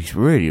some really,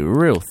 really,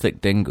 real thick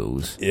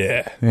dingles.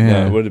 Yeah,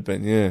 no, it would have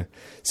been. Yeah,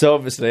 so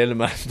obviously,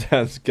 Innerman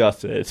Dan's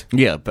gutted.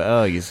 Yeah,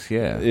 but he's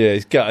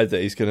gutted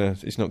that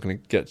he's not gonna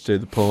get to do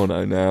the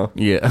porno now.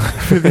 Yeah,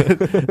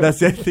 that's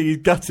the only thing he's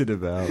gutted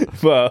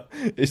about. Well,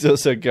 he's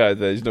also gutted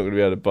that he's not gonna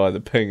be able to buy the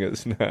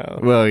pingers now.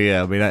 Well,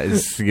 yeah, I mean that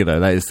is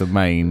the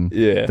main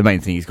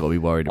thing he's got to be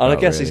worried about. And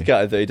I guess really. he's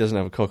gutted that he doesn't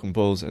have a cock and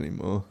balls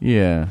anymore.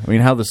 Yeah, I mean,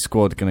 how the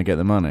squad going to get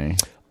the money?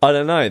 I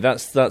don't know.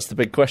 That's the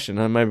big question,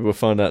 and maybe we'll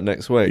find out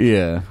next week.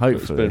 Yeah, hopefully.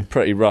 It's been a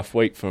pretty rough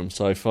week for him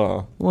so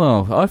far.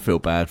 Well, I feel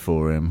bad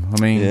for him.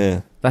 I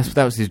mean, that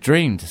was his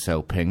dream to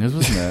sell pingers,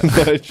 wasn't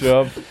it? No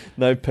job,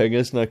 no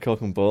pingers, no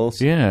cock and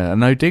balls. Yeah, and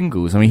no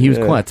dingles. I mean, he was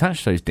quite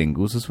attached to those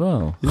dingles as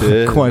well.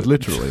 Yeah. Quite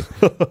literally.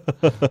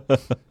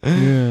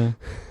 Yeah.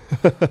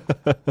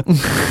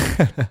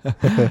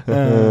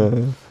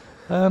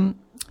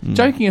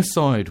 Joking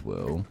aside,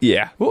 Will.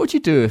 Yeah. What would you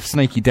do if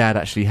Snaky Dad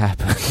actually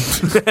happened?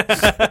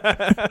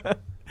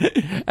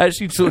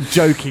 Actually, sort of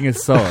joking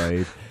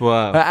aside.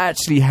 Wow. That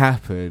actually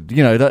happened.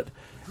 You know, that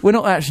we're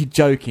not actually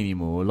joking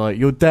anymore. Like,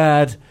 your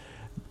dad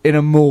in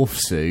a morph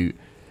suit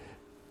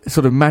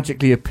sort of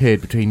magically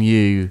appeared between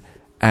you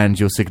and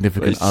your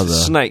significant other.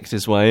 Snaked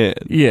his way in.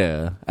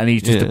 Yeah. And he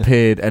just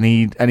appeared and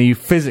he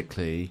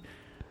physically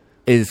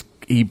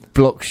he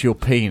blocks your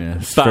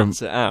penis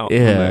Bats it out.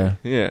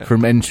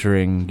 from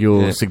entering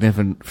your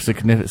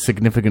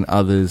significant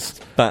other's.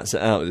 Bats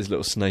it out with his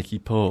little snaky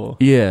paw.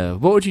 Yeah,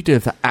 what would you do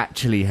if that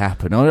actually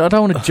happened? I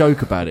don't want to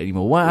joke about it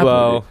anymore. What happened?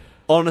 Well,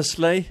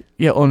 honestly,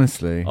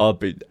 honestly, I'd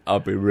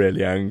be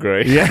really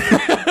angry. Yeah,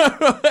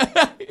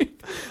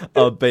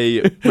 I'd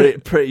be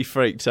pretty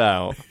freaked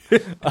out.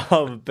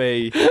 I'd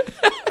be.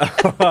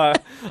 I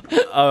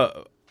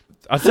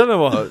don't know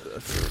what.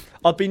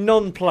 I'd be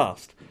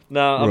nonplussed.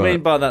 Now, I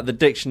mean by that the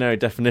dictionary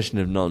definition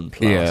of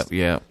nonplussed.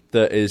 Yeah.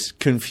 That is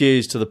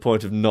confused to the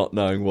point of not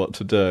knowing what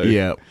to do.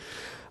 Yeah.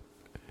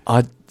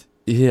 I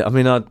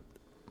think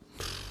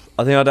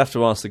I'd have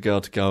to ask the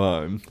girl to go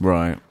home.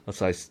 Right. I'd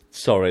say,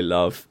 sorry,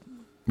 love.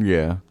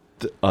 Yeah.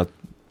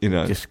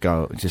 Just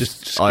go.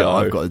 Just go.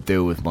 I've got to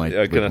deal with my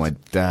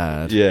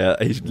dad. Yeah,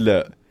 he's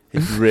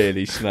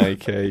really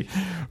snaky.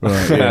 Right.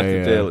 I have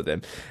to deal with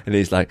him. And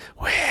he's like,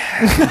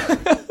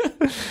 well,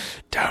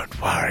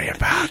 don't worry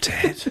about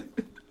it.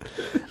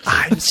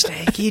 I'm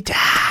Snaky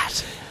Dad.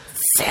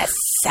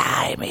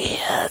 I'm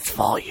here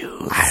for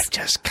you. I've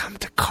just come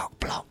to cock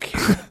block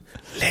you.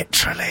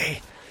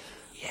 Literally.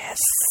 Yes.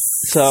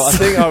 So I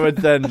think I would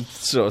then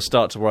sort of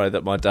start to worry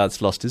that my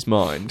dad's lost his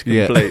mind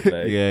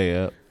completely.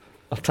 Yeah.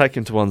 I'll take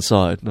him to one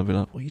side and I'll be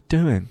like, what are you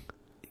doing?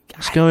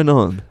 What's going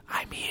on?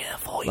 I'm here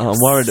for you. I'm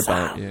worried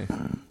about you.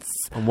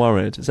 I'm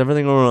worried. Is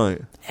everything all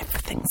right?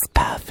 Everything's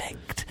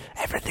perfect.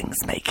 Everything's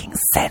making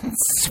sense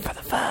for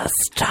the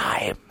first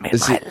time in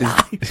my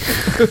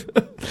life.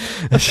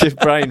 As your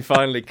brain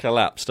finally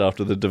collapsed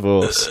after the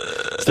divorce.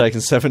 It's taken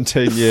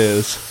 17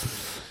 years.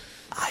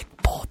 I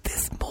bought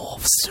this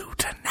morph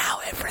suit and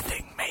now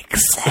everything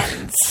makes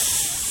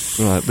sense.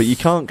 Right, but you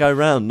can't go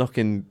round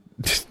knocking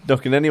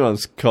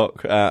anyone's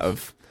cock out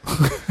of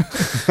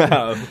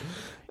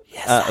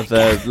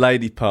their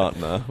lady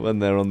partner when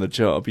they're on the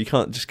job. You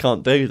can't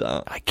do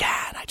that. I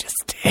can. I just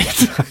did.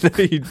 I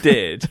know you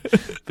did,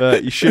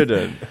 but you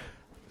shouldn't.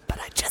 But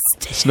I just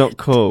did. It's not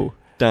cool,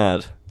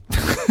 Dad.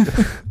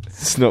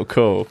 It's not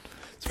cool.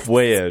 It's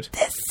weird.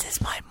 This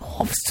is my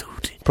morph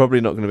suit.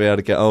 Probably not going to be able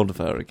to get hold of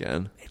her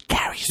again. It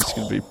carries She's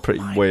going to be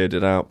pretty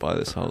weirded out by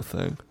this whole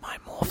thing. My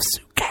morph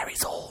suit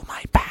carries all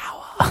my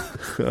power.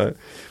 Right.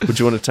 Would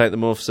you want to take the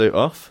morph suit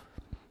off?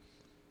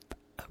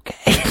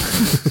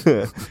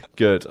 Okay.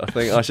 Good. I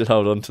think I should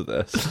hold on to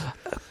this.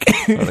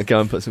 Okay. I'm going to go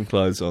and put some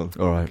clothes on.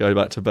 All right. Go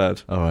back to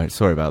bed. All right.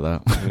 Sorry about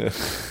that.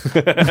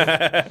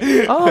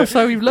 Oh,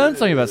 so we've learned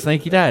something about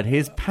Snaky Dad.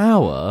 His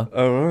power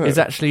is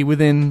actually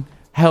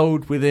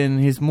held within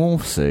his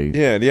morph suit.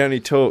 Yeah, and he only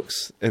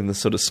talks in the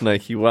sort of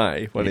snaky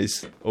way when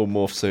he's all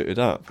morph suited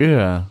up.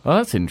 Yeah. Oh,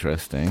 that's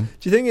interesting.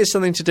 Do you think it's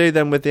something to do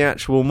then with the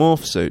actual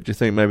morph suit? Do you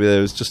think maybe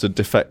there was just a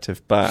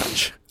defective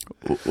batch?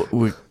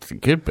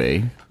 It could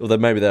be. Or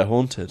maybe they're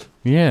haunted.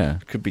 Yeah.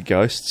 It could be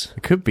ghosts.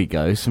 It could be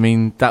ghosts. I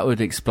mean, that would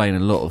explain a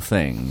lot of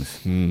things.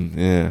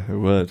 Yeah, it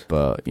would.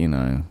 But,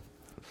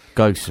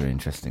 ghosts are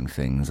interesting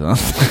things, aren't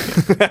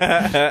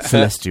they?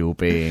 Celestial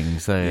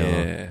beings, they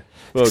are.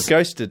 Well,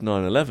 Ghost did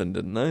 9/11,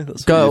 didn't they?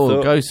 That's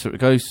what Ghost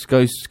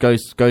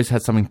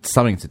had something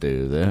to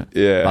do with it.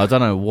 Yeah. I don't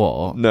know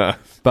what. No.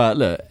 But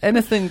look,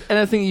 anything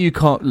you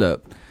can't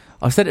look.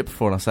 I said it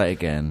before and I'll say it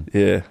again.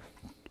 Yeah.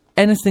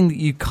 Anything that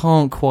you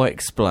can't quite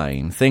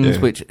explain, things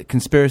which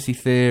conspiracy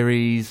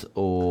theories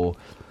or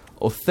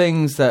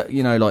things that,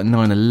 like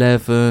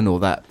 9/11 or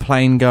that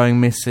plane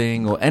going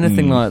missing or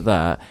anything like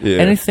that. Yeah.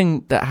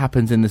 Anything that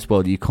happens in this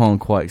world you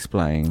can't quite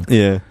explain.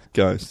 Yeah,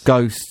 ghosts.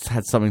 Ghosts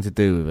had something to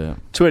do with it.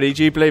 Twitty,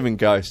 do you believe in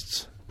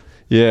ghosts?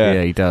 Yeah.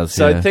 Yeah, he does.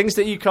 So things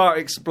that you can't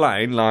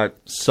explain, like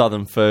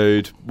southern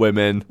food,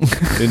 women,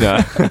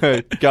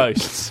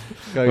 ghosts.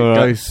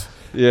 Ghosts.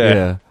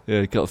 Yeah.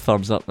 Yeah, got a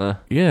thumbs up there.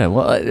 Yeah,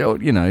 well,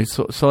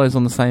 Si's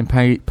on the same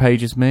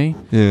page as me.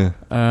 Yeah.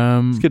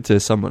 It's good to hear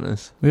someone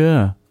is.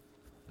 Yeah.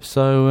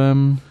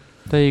 So,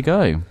 there you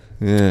go.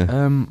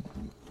 Yeah.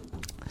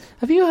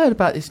 Have you heard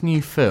about this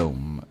new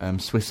film,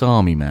 Swiss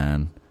Army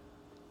Man?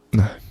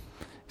 No.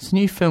 It's a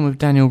new film with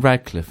Daniel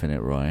Radcliffe in it,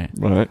 right?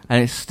 Right.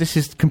 And this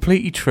is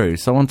completely true.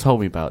 Someone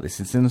told me about this.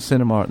 It's in the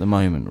cinema at the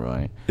moment,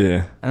 right?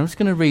 Yeah. And I'm just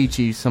going to read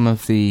you some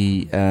of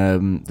the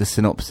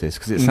synopsis,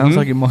 because it sounds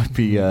like it might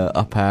be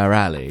up our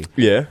alley.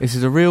 Yeah. This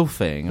is a real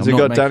thing. Has it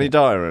got Danny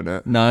Dyer in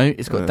it? No,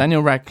 it's got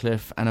Daniel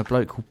Radcliffe and a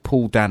bloke called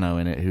Paul Dano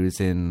in it, who is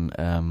in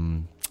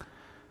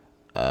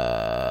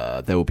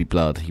There Will Be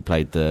Blood. He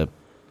played the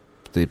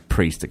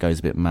priest that goes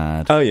a bit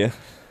mad. Oh, yeah.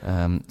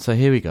 So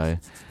here we go.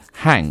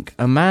 Hank,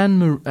 a man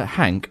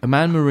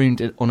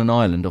marooned on an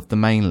island off the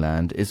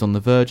mainland, is on the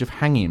verge of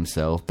hanging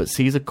himself, but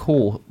sees a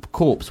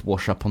corpse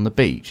wash up on the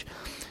beach.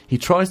 He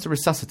tries to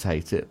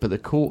resuscitate it, but the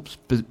corpse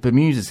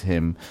bemuses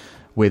him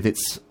with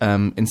its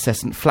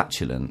incessant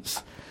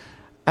flatulence.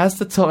 As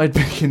the tide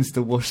begins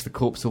to wash the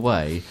corpse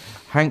away,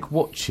 Hank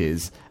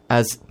watches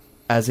as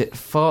its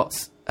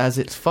farts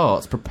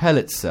propel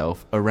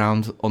itself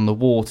around on the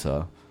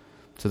water.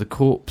 So the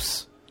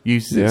corpse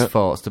uses its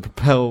farts to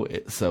propel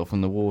itself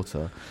on the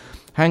water.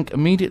 Hank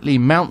immediately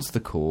mounts the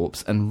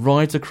corpse and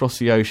rides across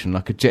the ocean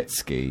like a jet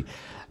ski,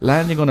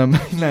 landing on a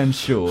mainland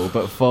shore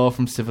but far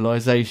from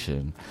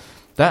civilization.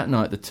 That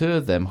night, the two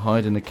of them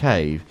hide in a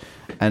cave,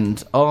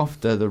 and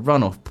after the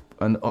runoff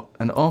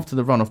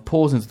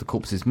pours into the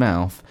corpse's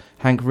mouth,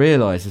 Hank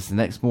realizes the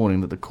next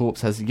morning that the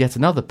corpse has yet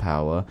another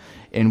power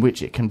in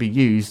which it can be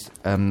used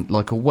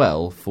like a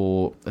well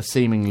for a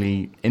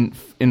seemingly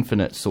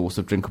infinite source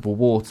of drinkable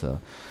water.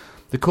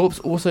 The corpse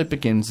also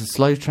begins a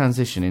slow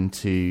transition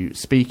into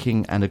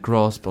speaking and a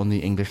grasp on the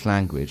English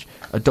language,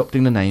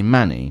 adopting the name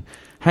Manny.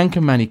 Hank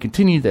and Manny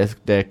continue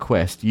their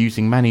quest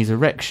using Manny's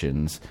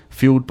erections,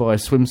 fueled by a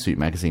swimsuit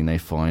magazine they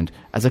find,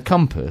 as a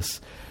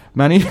compass.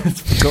 Manny has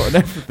forgotten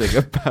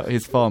everything about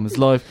his farmer's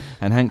life,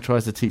 and Hank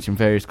tries to teach him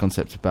various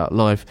concepts about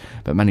life,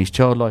 but Manny's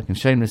childlike and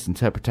shameless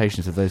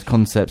interpretations of those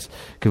concepts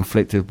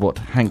conflict with what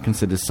Hank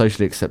considers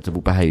socially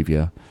acceptable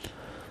behaviour.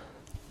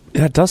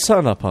 Yeah, it does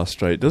sound up our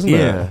street, doesn't it?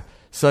 Yeah.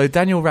 So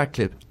Daniel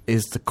Radcliffe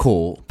is the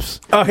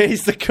corpse. Oh,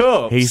 he's the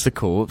corpse? He's the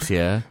corpse,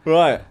 yeah.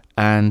 Right.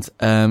 And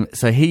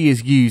so he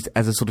is used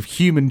as a sort of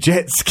human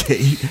jet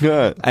ski,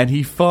 and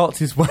he farts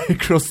his way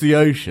across the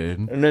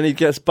ocean. And then he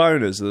gets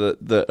boners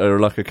that are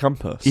like a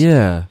compass.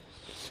 Yeah.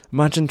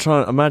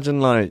 Imagine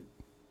like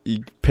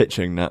you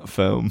pitching that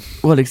film.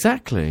 Well,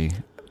 exactly.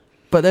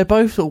 But they're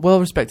both sort of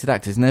well-respected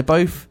actors, and they're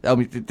both. I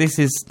mean, this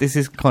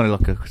is kind of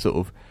like a sort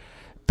of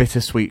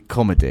bittersweet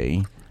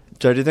comedy.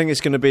 Joe, do you think it's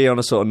going to be on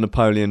a sort of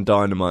Napoleon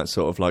Dynamite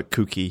sort of like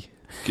kooky?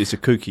 It's a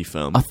kooky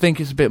film. I think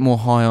it's a bit more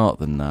high art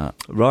than that.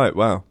 Right,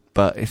 wow.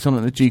 But it's on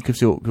at the Duke of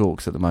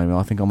York's at the moment.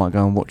 I think I might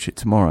go and watch it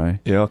tomorrow.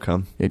 Yeah, I'll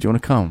come. Yeah, do you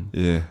want to come?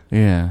 Yeah.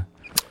 Yeah.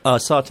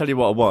 So I'll tell you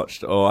what I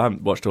watched. Or I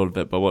haven't watched all of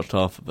it, but I watched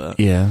half of it.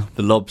 Yeah.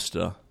 The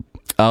Lobster.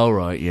 Oh,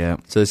 right, yeah.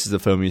 So this is the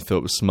film you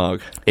thought was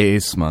smug. It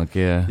is smug,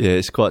 yeah. Yeah,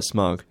 it's quite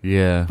smug.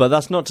 Yeah. But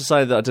that's not to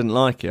say that I didn't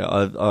like it.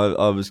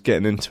 I was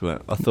getting into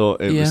it. I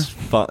thought it was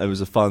fun. It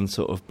was a fun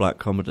sort of black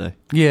comedy.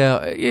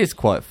 Yeah, it is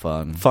quite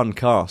fun. Fun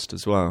cast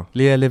as well.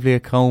 Leah Olivia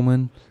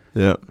Coleman.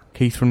 Yeah.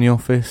 Keith from The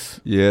Office.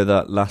 Yeah,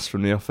 that lass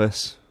from The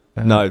Office.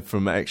 No,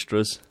 from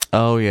Extras.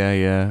 Oh,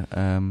 yeah.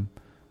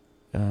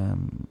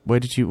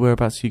 Whereabouts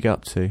did you get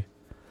up to?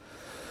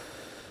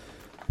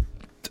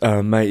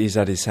 Mate, he's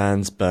had his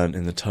hands burnt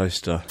in the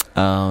toaster.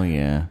 Oh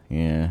yeah.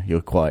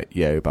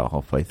 You're about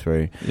halfway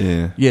through.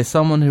 Yeah. Yeah,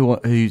 someone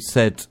who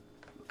said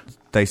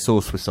they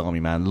saw Swiss Army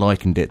Man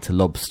likened it to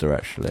lobster.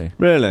 Actually.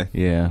 Really?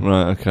 Yeah.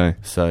 Right. Okay.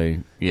 So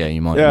yeah,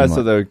 you might. Yeah, I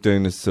thought they were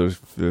doing this sort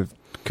of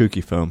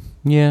kooky film.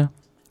 Yeah.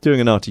 Doing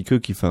an arty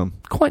kooky film.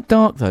 Quite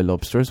dark though,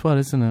 lobster as well,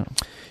 isn't it?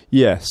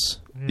 Yes.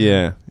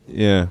 Yeah.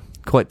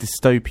 Quite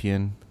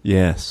dystopian.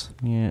 Yes.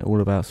 Yeah, all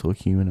about sort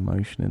of human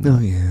emotion. And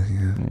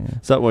yeah.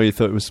 Is that why you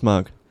thought it was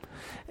smug?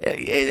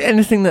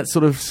 Anything that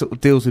sort of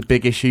deals with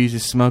big issues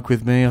is smug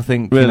with me. I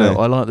think. Really?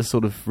 I like the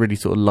sort of really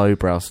sort of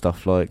lowbrow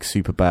stuff like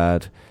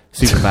Superbad.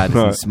 Superbad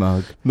Right. isn't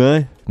smug.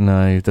 No.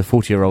 The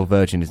 40-year-old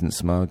virgin isn't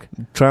smug.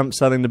 Tramp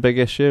selling the big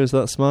issue, is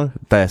that smug?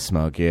 They're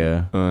smug,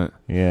 yeah. Right.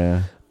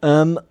 Yeah.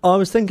 I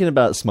was thinking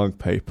about smug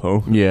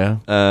people. Yeah.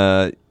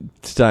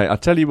 Today, I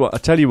tell you what,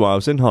 I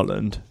was in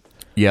Holland.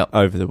 Yep.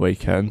 Over the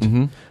weekend.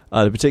 Mm-hmm. I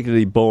had a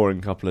particularly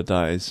boring couple of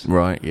days.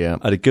 Right, yeah.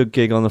 I had a good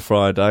gig on the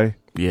Friday.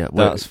 Yeah.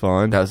 Well, that's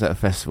fine. That was at a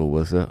festival,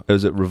 was it? It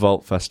was at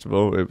Revolt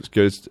Festival. It was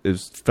good. It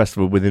was a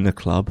festival within a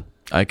club.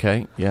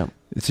 Okay, yeah.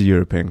 It's a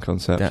European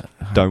concept.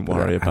 Don't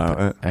worry about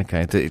it.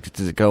 Okay.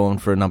 Does it go on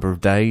for a number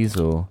of days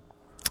or?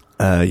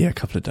 Yeah, a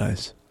couple of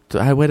days.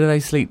 Where do they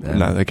sleep then?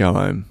 No, they go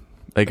home.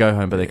 They go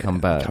home, but they come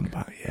back. Come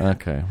back, yeah.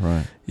 Okay,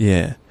 right.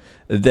 Yeah.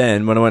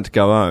 Then when I went to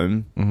go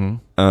home,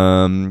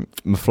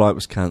 my flight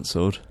was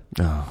cancelled.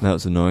 Oh. That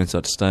was annoying, so I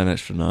had to stay an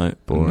extra night.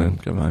 Boring. And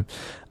then come home.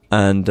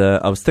 And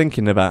I was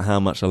thinking about how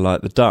much I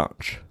like the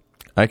Dutch.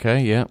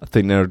 Okay, yeah. I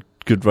think they're a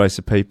good race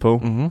of people.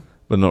 Mm-hmm.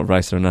 Well, not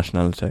race, they're a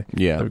nationality.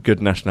 Yeah. They're a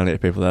good nationality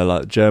of people. They're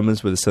like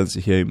Germans with a sense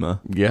of humour.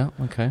 Yeah,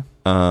 okay.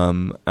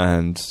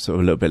 And sort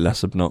of a little bit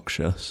less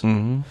obnoxious.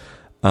 Mm-hmm.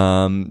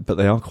 But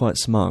they are quite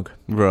smug.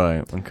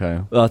 Right,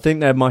 okay. Well, I think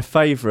they're my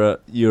favourite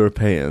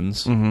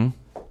Europeans.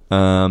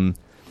 Mm-hmm.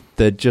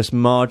 They're just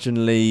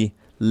marginally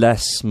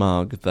less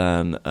smug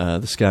than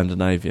the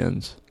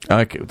Scandinavians.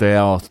 Okay, they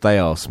are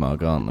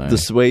smug, aren't they? The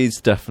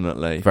Swedes,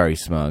 definitely. Very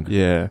smug.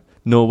 Yeah.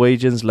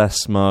 Norwegians, less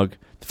smug.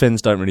 The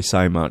Finns don't really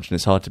say much, and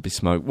it's hard to be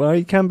smug. Well,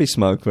 you can be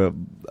smug, but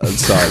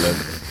silent.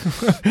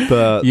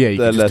 But yeah, you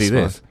they're can less just do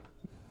smug. this.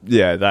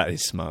 Yeah, that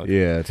is smug.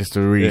 Yeah, just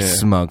a really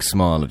smug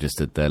smile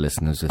just at their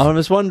listeners. I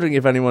was wondering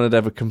if anyone had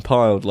ever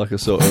compiled like a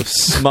sort of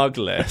smug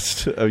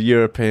list, a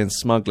European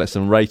smug list,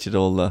 and rated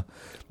all the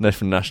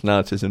different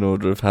nationalities in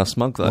order of how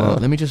smug they are.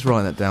 Let me just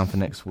write that down for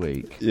next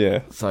week.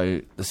 Yeah.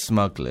 So, the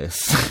smug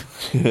list.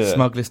 Yeah.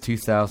 Smug list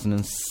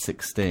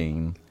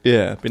 2016.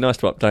 Yeah, it'd be nice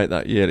to update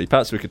that yearly.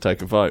 Perhaps we could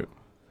take a vote.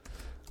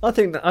 I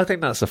think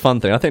that's a fun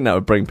thing. I think that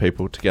would bring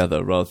people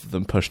together rather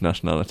than push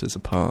nationalities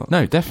apart.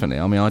 No, definitely.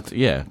 I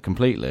mean,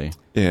 completely.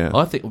 Yeah.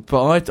 I think,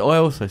 but I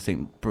also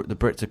think the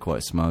Brits are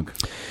quite smug.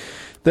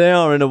 They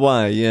are in a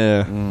way,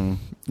 yeah.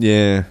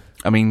 Yeah.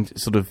 I mean,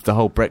 sort of the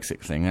whole Brexit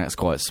thing, that's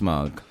quite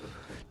smug.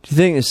 Do you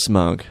think it's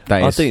smug?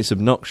 I think it's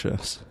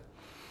obnoxious.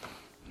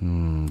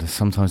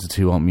 Sometimes the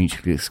two aren't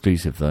mutually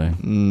exclusive, though.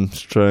 It's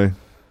true.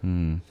 But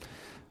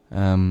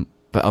I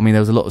mean,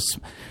 there was a lot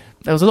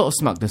of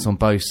smugness on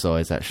both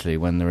sides actually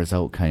when the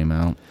result came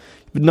out.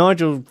 But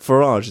Nigel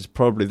Farage is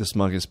probably the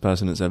smuggest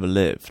person that's ever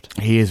lived.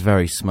 He is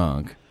very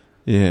smug.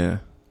 Yeah.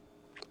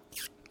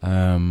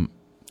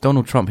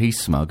 Donald Trump,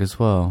 he's smug as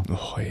well.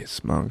 Oh, he is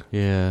smug.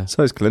 Yeah.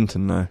 So is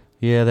Clinton, though.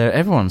 Yeah,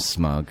 everyone's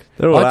smug.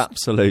 They're all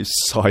absolute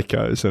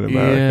psychos in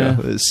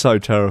America. Yeah. It's so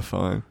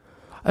terrifying.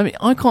 I mean,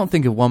 I can't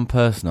think of one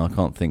person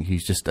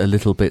who's just not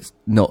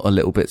a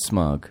little bit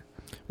smug.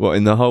 What,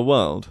 in the whole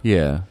world?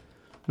 Yeah.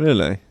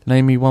 Really?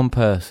 Name me one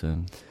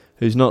person.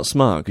 Who's not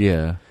smug?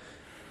 Yeah.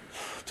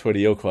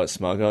 Twitty, you're quite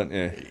smug, aren't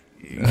you?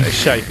 He's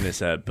shaking his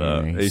head,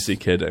 but is he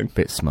kidding?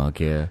 Bit smug,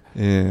 yeah.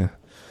 Yeah.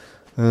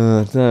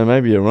 No,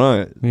 maybe you're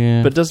right.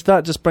 Yeah. But does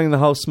that just bring the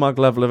whole smug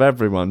level of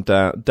everyone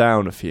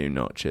down a few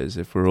notches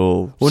if we're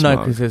all Well, smug?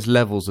 no, because there's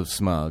levels of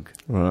smug.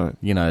 Right.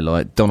 You know,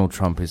 like Donald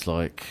Trump is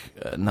like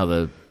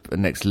another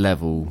next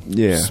level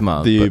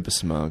smug. The uber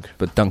smug.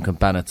 But Duncan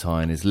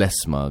Bannatyne is less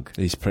smug.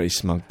 He's pretty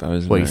smug, though,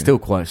 isn't he? Well, he's still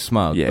quite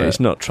smug. Yeah, he's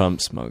not Trump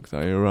smug,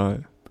 though, you're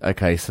right.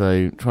 Okay,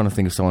 so trying to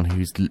think of someone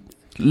who's...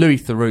 Louis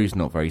Theroux's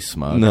not very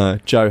smug. No.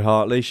 Jo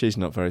Hartley, she's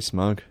not very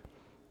smug.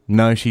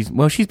 No, she's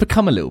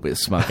become a little bit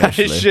smug,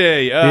 actually. Is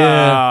she?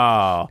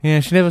 Yeah. Yeah,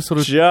 she never sort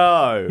of...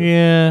 Jo!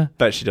 Yeah.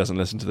 Bet she doesn't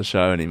listen to the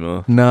show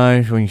anymore. No,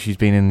 I mean, she's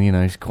been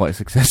in, she's quite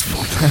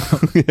successful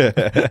now.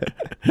 Yeah.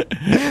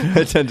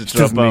 They tend to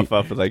drop off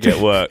after they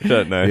get work,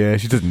 don't they? Yeah,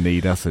 she doesn't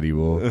need us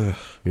anymore.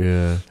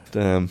 Yeah.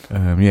 Damn.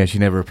 Yeah, she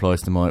never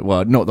replies to my...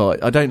 Well, not that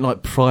I don't,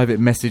 like,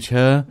 private message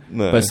her,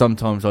 no. But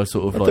sometimes I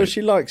sort of, I thought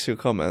she likes your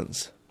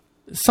comments.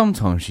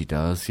 Sometimes she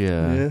does,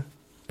 yeah. Yeah?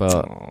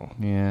 But,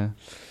 yeah.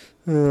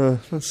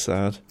 That's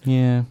sad.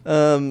 Yeah.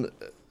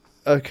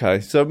 Okay,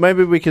 so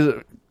maybe we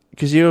could...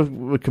 Because you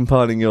were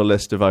compiling your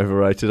list of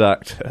overrated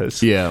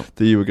actors. Yeah.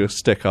 That you were going to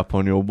stick up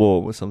on your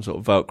wall with some sort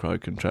of Velcro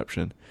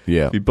contraption.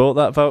 Yeah. Have you bought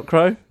that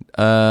Velcro?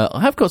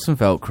 I have got some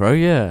Velcro,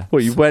 yeah.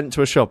 Well, you went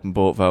to a shop and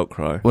bought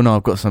Velcro? Well, no,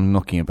 I've got some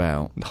knocking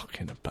about.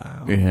 Knocking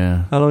about?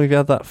 Yeah. How long have you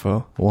had that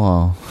for?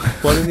 Wow.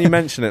 Why didn't you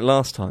mention it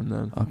last time,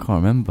 then? I can't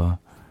remember.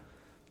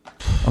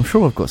 I'm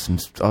sure I've got some.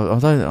 I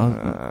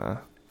don't.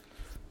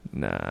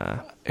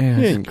 Nah. Yeah,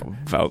 You ain't got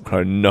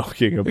Velcro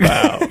knocking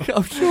about.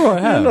 I'm sure I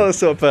have. You're not the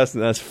sort of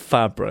person that has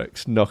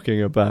fabrics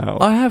knocking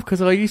about. I have,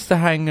 because I used to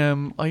hang.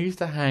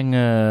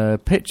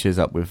 Pictures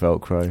up with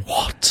Velcro.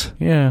 What?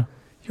 Yeah.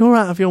 You're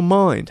out of your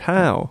mind.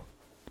 How?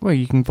 Well,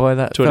 you can buy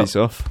that. 20's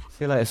off.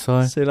 See you later,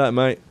 Si. See you later,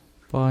 mate.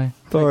 Bye.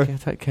 Bye.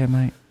 Take care,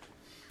 mate.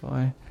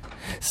 Bye.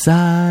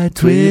 Side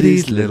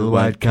Twitty's little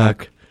white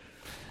cock.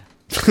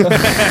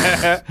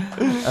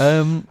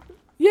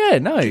 Yeah,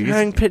 no. You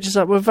hang pictures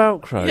up with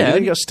Velcro. Yeah. You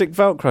think you got to stick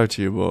Velcro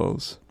to your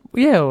walls.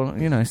 Yeah,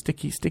 well,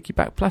 sticky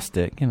back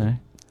plastic,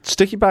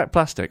 Sticky back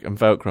plastic and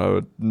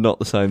Velcro are not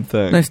the same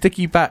thing. No,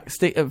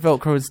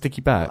 Velcro and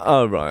sticky back.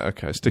 Oh, right,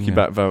 okay. Sticky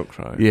back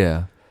Velcro.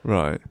 Yeah.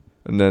 Right.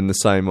 And then the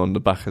same on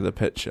the back of the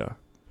picture.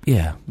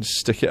 Yeah. Just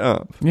stick it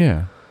up.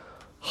 Yeah.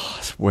 Oh,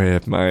 that's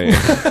weird, mate.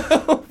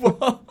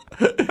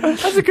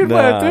 That's a good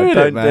way of doing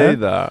it, man. Don't do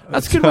that.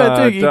 That's a good way of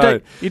doing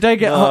it. You don't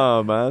get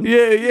No, man.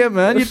 Yeah,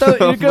 man. You're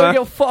gonna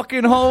get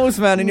fucking holes,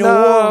 man, in your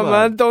No, wall,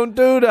 man, don't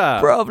do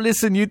that. Bruv,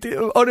 listen, you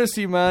do,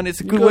 honestly, man,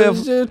 it's a good way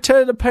of...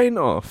 Tear the paint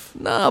off.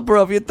 Nah,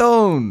 bruv, you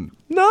don't.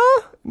 No?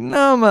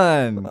 No,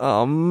 man.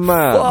 Oh,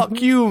 man.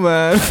 Fuck you,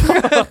 man.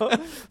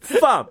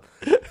 Fam.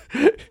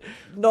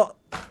 Not...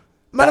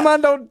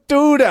 Man, don't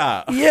do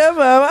that. Yeah,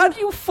 man. How do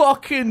you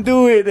fucking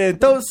do it then?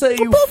 Don't say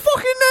you... Put a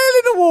fucking nail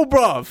in the wall,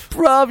 bruv.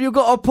 Bruv, you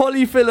got a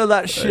polyfill of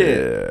that shit.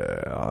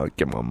 Yeah, I'll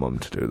get my mum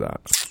to do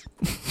that.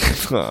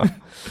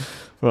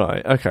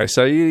 Right, okay,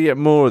 so you get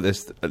more of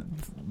this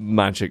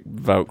magic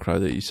Velcro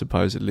that you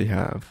supposedly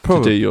have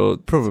to do your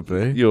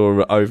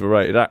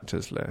overrated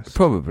actors list.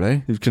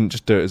 Probably. You couldn't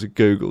just do it as a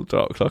Google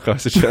Doc like I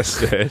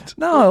suggested.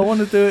 No, I want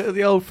to do it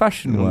the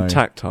old-fashioned way.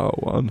 Tactile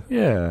one.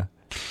 Yeah.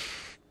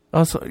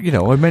 I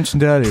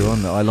mentioned earlier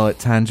on that I like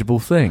tangible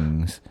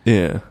things.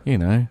 Yeah.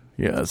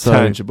 Yeah. So,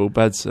 tangible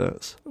bed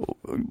sets.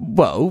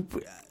 Well,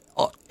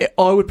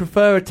 I would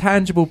prefer a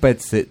tangible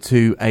bed sit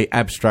to a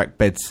abstract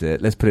bed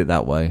sit. Let's put it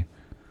that way.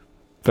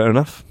 Fair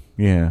enough.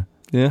 Yeah.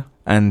 Yeah.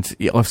 And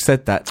I've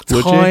said that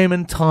time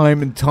and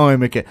time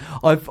again.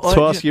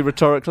 To ask you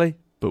rhetorically,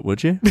 but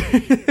would you? Do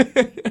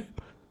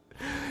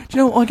you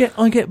know, I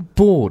get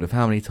bored of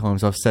how many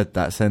times I've said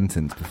that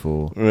sentence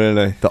before.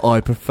 Really? That I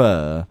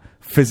prefer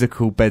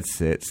physical bed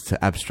sits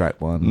to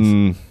abstract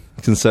ones.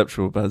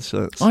 Conceptual bed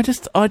sets.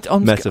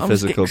 I'm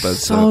metaphysical bed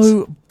sets.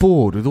 So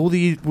bored with all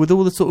the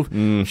sort of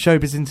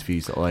showbiz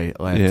interviews that I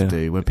have to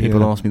do, when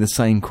people ask me the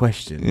same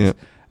questions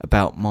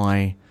about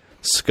my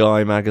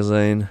Sky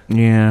magazine.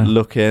 Yeah.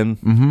 Look In.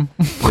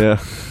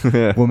 Mm-hmm.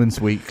 Yeah. Woman's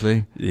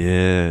Weekly.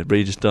 Yeah.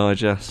 Reader's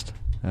Digest.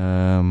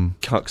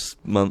 Cucks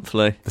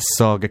Monthly. The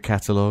Saga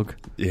catalogue.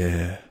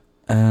 Yeah.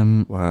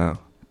 Wow.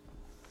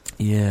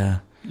 Yeah.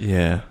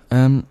 Yeah.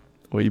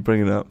 What are you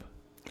bringing up?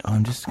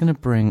 I'm just going to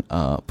bring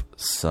up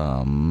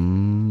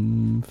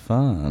some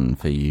fun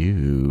for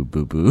you,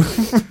 boo-boo.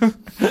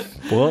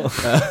 What?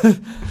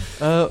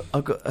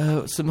 I've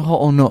got some hot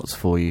or nots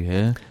for you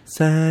here.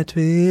 Side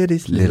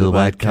Twitty's little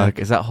white cock.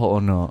 Is that hot or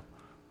not?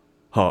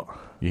 Hot.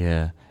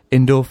 Yeah.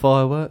 Indoor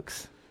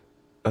fireworks?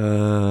 I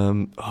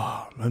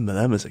remember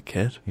them as a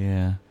kid.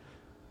 Yeah.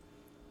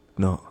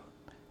 Not.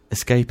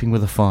 Escaping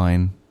with a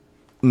fine?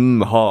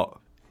 Hot.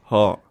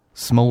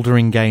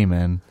 Smouldering gay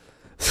men?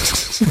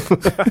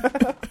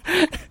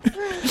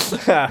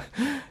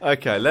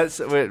 Okay, let's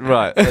wind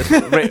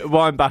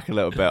back a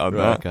little bit on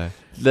that. Okay.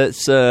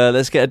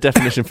 Let's get a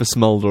definition for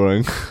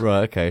smouldering.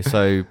 Right, okay.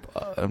 So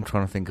I'm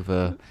trying to think of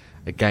a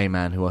gay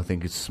man who I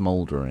think is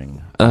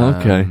smouldering.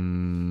 Okay.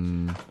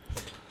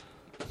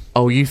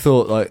 Oh, you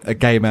thought like a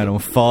gay man on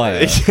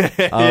fire?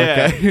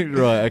 Okay.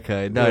 Right,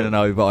 okay.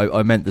 No, but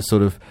I meant the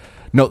sort of,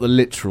 not the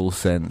literal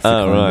sense.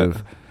 Kind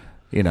of,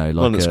 like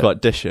one that's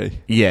quite dishy.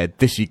 Yeah,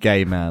 dishy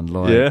gay man.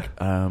 Like, yeah.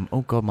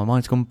 Oh God, my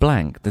mind's gone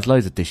blank. There's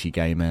loads of dishy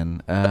gay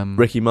men.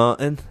 Ricky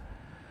Martin.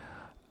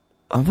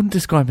 I wouldn't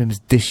describe him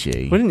as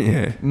dishy. Wouldn't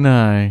you?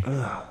 No.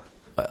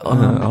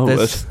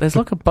 There's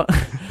like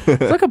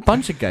a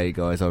bunch of gay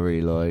guys I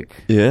really like.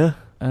 Yeah.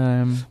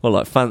 Well,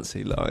 like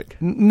fancy, like.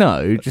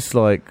 No, just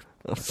like.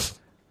 I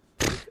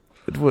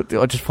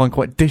just find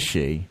quite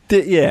dishy.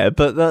 Yeah,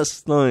 but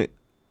that's like.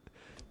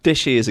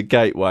 Dishy is a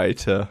gateway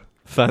to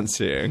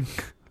fancying.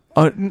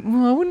 I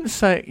wouldn't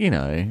say,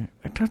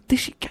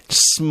 dishy.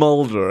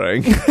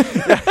 Smouldering.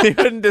 You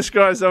wouldn't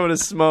describe someone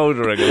as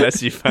smouldering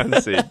unless you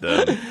fancied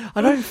them.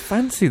 I don't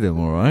fancy them,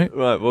 all right.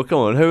 Right, well, come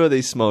on. Who are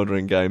these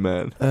smouldering gay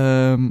men?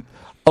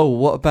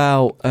 What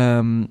about?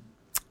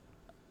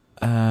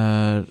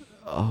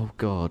 Oh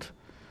God.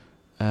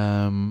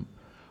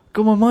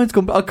 God, my mind's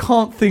gone. But I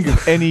can't think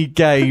of any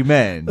gay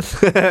men.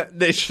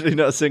 Literally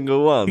not a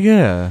single one.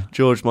 Yeah.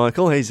 George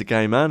Michael, he's a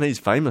gay man. He's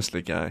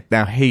famously gay.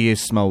 Now he is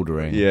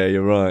smouldering. Yeah,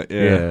 you're right.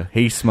 Yeah,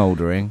 he's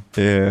smouldering.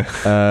 Yeah.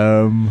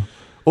 Do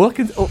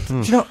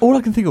you know? All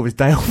I can think of is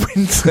Dale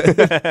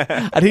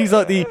Winter, and he's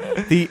like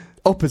the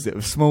opposite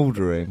of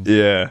smouldering.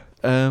 Yeah.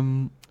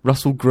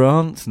 Russell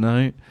Grant,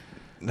 no.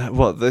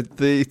 What,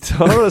 the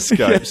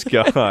horoscopes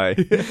guy?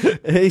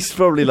 He's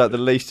probably like the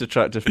least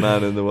attractive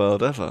man in the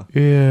world ever.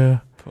 Yeah.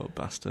 Poor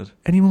bastard.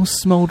 Any more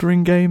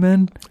smouldering gay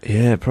men?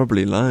 Yeah,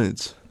 probably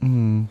loads.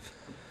 I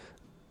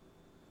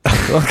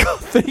can't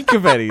think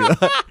of any.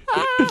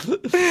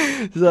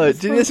 So,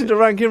 did you listen to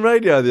Ranking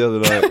Radio the other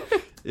night?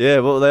 Yeah,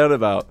 what were they on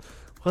about?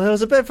 Well, there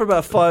was a bit for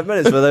about 5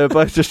 minutes where they were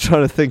both just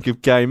trying to think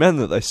of gay men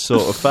that they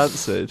sort of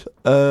fancied.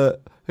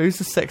 Who's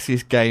the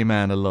sexiest gay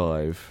man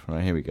alive?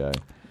 Right, here we go.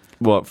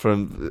 What,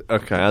 from...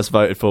 Okay, as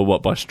voted for,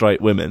 what, by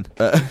straight women?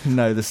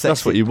 No, the sexiest...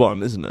 That's what you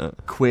want, isn't it?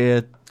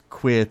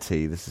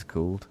 Queerty, this is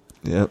called.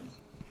 Yep.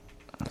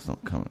 It's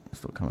not coming.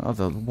 Oh,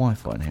 the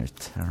Wi-Fi in here is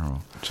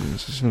terrible. Jeez, I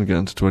just want to get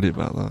onto Twitter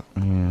about that.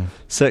 Yeah.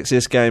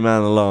 Sexiest gay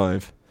man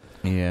alive.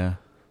 Yeah.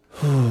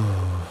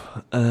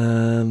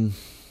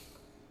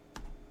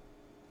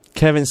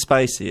 Kevin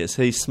Spacey, is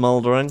he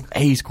smouldering?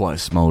 He's quite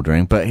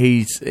smouldering, but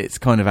it's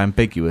kind of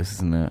ambiguous,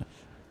 isn't it?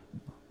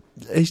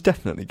 He's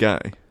definitely gay.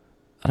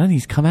 I don't think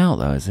he's come out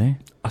though, has he?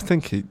 I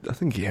think he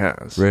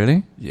has.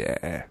 Really?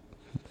 Yeah.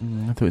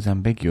 I thought it was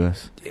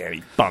ambiguous. Yeah,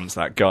 he bumps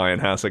that guy in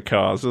House of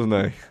Cards, doesn't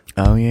he?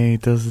 Oh yeah, he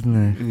does,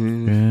 doesn't he?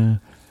 Mm.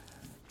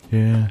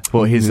 Yeah.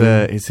 What, his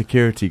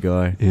security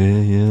guy?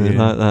 Yeah, they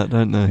like that,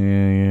 don't they?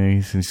 Yeah.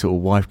 His sort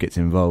of wife gets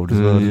involved as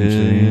well, doesn't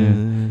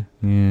she?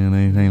 Yeah,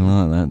 they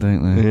like that,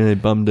 don't they? Yeah, they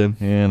bummed him.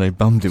 Yeah, they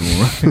bummed him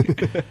all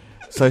right.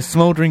 So,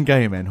 smouldering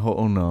gay men, hot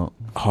or not?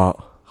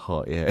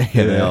 Hot, yeah,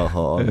 they are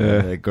hot, aren't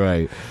they? They're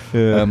great.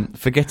 Yeah.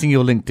 Forgetting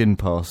your LinkedIn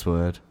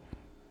password.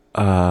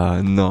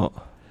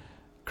 Not.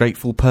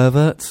 Grateful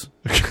perverts?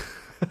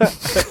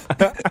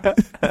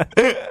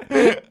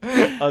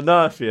 I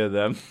know a few of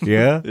them.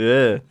 Yeah?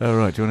 Yeah. Oh,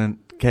 right, do you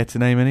want to care to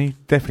name any?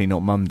 Definitely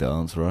not Mum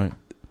Dance, right?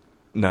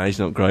 No, he's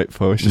not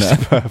grateful, he's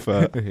just a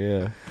pervert.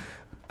 Yeah.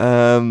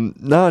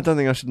 No, I don't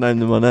think I should name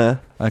them on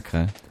air.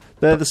 Okay.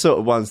 They're the sort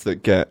of ones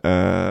that get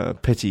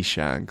pity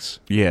shags.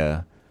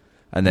 Yeah.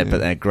 And but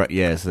they're great.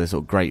 Yeah, so they're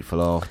sort of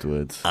grateful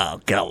afterwards. Oh,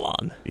 go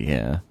on.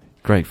 Yeah.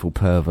 Grateful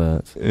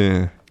perverts.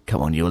 Yeah.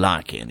 Come on, you'll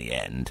like it in the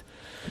end.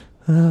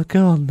 Oh,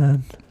 go on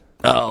then.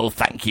 Oh,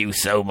 thank you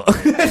so much.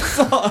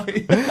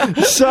 Sorry.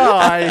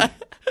 Sigh.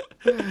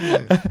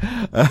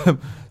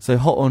 So,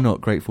 hot or not,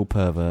 grateful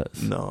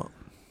perverts? Not.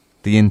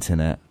 The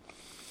internet.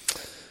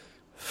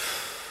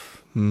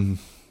 The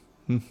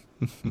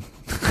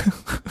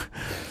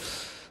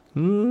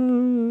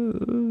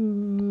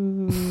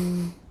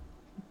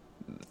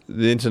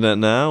internet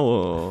now,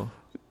 or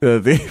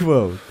The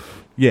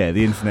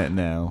internet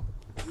now.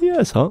 yeah,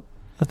 it's hot.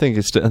 I think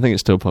it's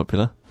still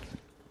popular.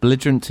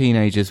 Belligerent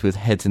teenagers with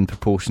heads in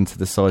proportion to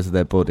the size of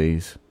their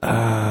bodies.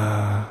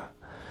 I'd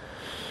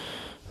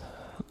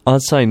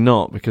say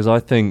not, because I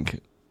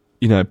think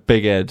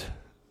big head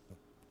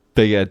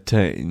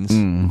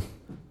teens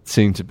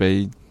seem to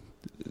be.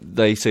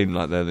 They seem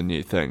like they're the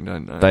new thing,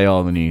 don't they? They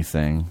are the new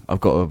thing.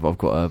 I've got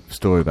a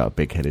story about a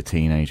big-headed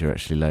teenager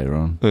actually later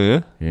on. Oh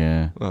yeah?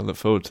 Yeah. Well, I look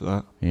forward to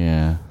that.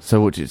 Yeah.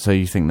 So so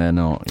you think they're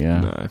not?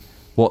 Yeah. No.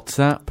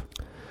 WhatsApp?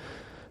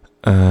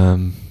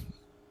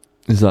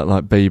 Is that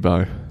like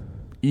Bebo?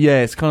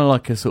 Yeah, it's kind of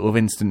like a sort of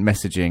instant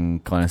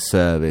messaging kind of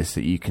service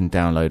that you can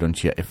download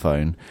onto your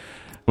phone.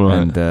 Right.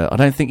 And I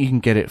don't think you can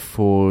get it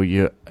for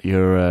your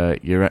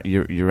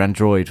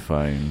Android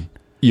phone.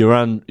 Your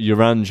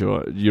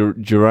Android. Yeah.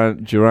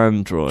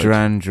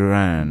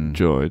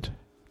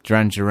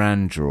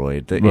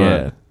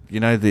 You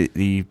know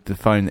the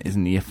phone that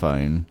isn't your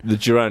phone. The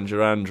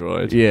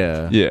Android.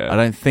 Yeah. Yeah. I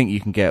don't think you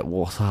can get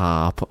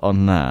WhatsApp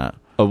on that.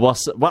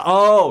 WhatsApp.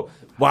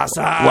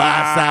 WhatsApp.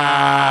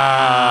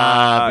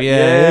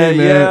 Yeah.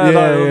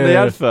 The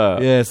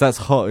advert. Yes, that's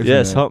hot. Isn't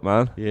it's it? hot,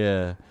 man.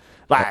 Yeah.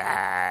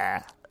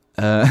 WhatsApp.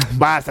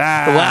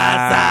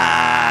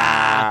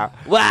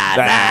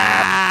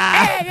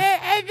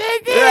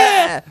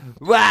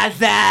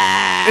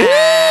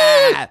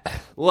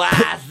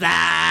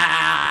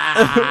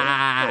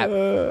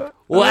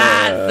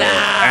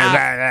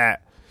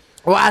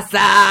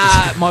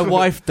 WhatsApp. My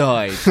wife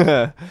died.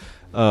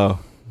 Oh.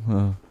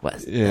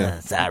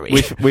 Sorry.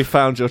 We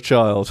found your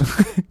child.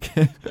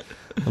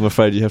 I'm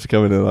afraid you have to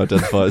come in and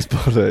identify his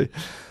body.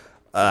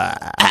 Oh,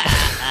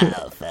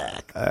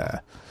 fuck.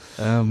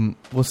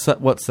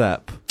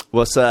 WhatsApp.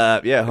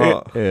 WhatsApp. Yeah,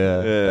 hot.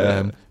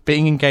 Yeah.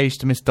 Being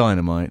engaged to Miss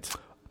Dynamite.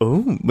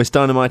 Oh, Miss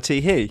Dynamite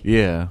he.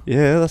 Yeah.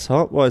 Yeah, that's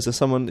hot. Why is there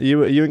someone? Are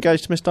you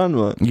engaged to Miss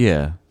Dynamite?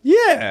 Yeah.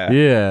 Yeah.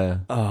 Yeah.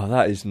 Oh,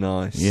 that is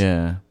nice.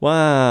 Yeah.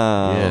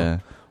 Wow. Yeah.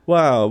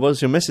 Wow. What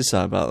does your missus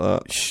say about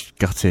that?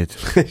 Gutted.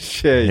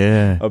 She.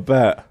 Yeah. I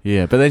bet.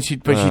 Yeah, but then she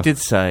did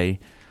say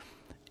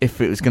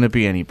if it was going to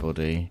be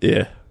anybody,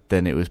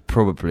 then it was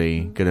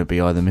probably going to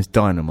be either Miss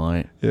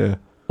Dynamite,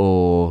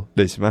 or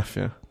Lisa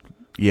Mafia.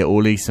 Yeah,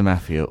 or Lisa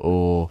Mafia,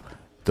 or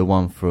the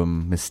one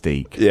from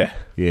Mystique. Yeah.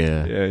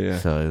 Yeah.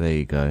 So there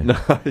you go.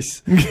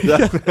 Nice. Which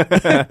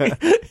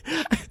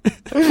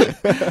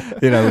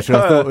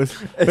I thought was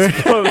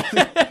which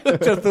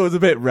I thought was a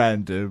bit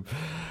random.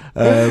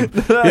 That's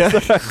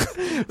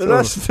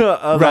not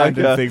a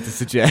random thing to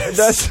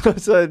suggest.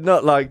 That's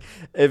not like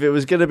if it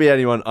was going to be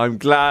anyone. I'm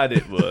glad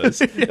it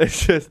was.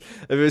 It's just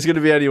if it was going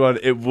to be anyone,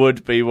 it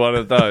would be one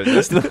of those.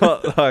 It's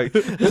not like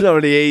it's not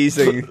really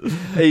easing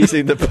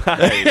the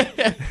pain.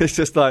 It's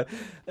just like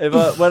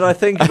when I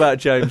think about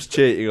James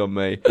cheating on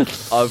me,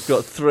 I've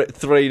got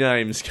three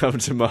names come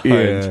to mind.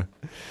 Yeah.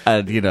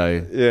 And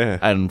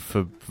and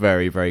for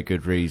very, very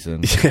good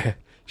reason. Yeah,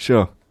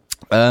 sure.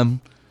 So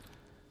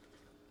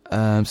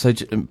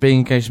being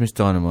engaged to Miss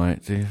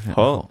Dynamite,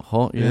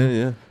 hot,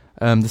 yeah.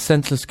 The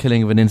senseless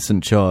killing of an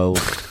innocent child.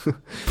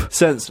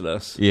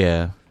 Senseless.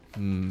 Yeah.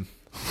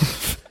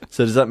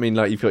 So does that mean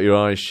like you've got your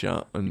eyes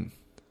shut and?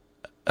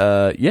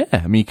 Yeah.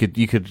 I mean,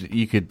 you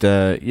could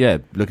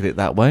look at it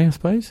that way, I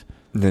suppose.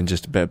 And then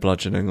just a bit of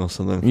bludgeoning or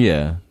something.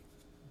 Yeah.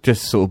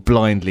 Just sort of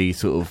blindly,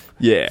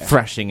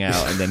 thrashing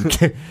out and then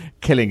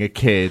killing a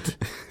kid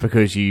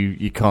because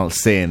you can't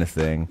see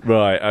anything.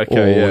 Right. Okay.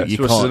 Or yeah.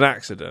 So it's an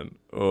accident,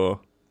 or.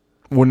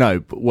 Well,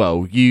 no.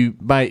 You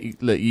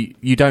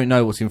don't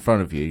know what's in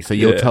front of you, so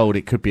you're told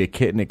it could be a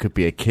kitten, it could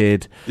be a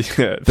kid.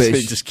 Yeah, but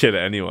you just kill it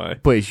anyway.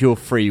 But it's your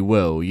free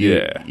will.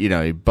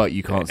 But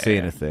you can't see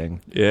anything.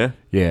 Yeah.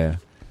 Yeah.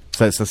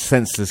 So it's a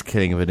senseless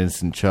killing of an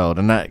innocent child,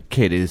 and that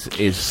kid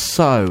is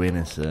so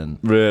innocent.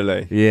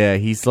 Really? Yeah,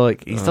 he's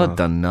not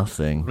done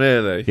nothing.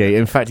 Really? Yeah.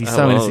 In fact, he's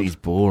so innocent, he's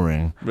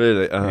boring.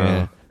 Really?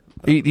 Yeah.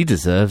 He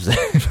deserves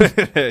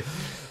it.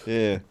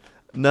 Yeah.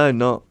 No,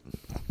 not.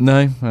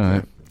 No.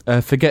 All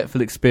right.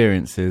 Forgetful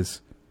experiences.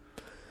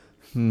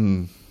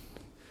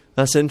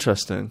 That's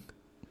interesting.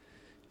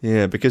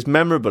 Yeah, because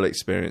memorable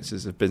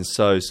experiences have been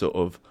so sort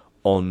of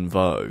on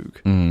vogue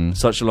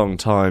such a long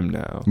time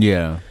now.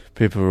 Yeah.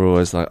 People are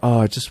always like,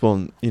 I just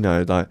want,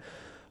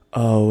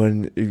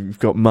 when you've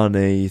got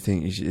money, you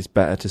think it's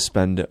better to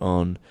spend it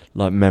on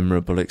like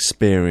memorable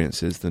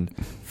experiences than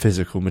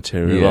physical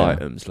material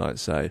items, like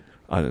say,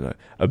 I don't know,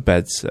 a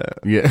bed set.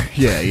 Yeah.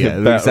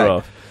 Better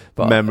off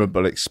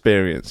memorable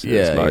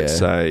experiences,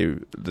 say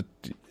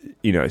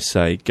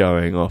say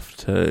going off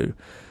to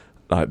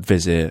like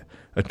visit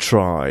a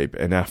tribe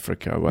in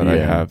Africa where they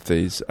have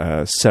these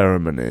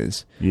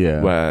ceremonies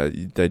where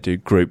they do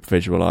group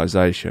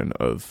visualization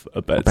of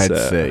a bed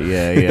set.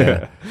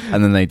 Yeah.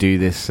 And then they do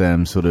this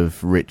sort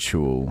of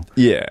ritual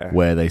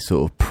where they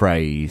sort of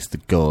praise the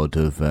god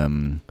of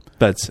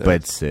bed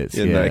sits.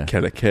 And they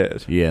kill a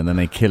kid. Yeah, and then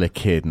they kill a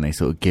kid and they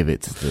sort of give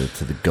it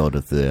to the god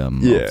of the I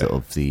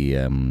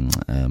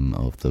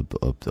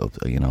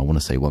want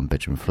to say one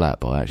bedroom flat,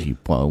 but actually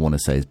what I want to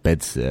say is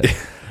bed sit.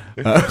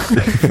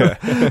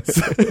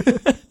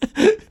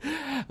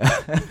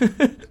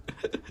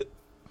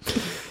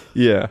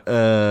 Yeah.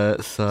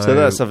 So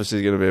that's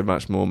obviously going to be a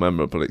much more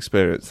memorable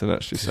experience than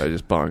actually say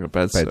just buying a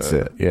bed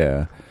set.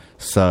 Yeah.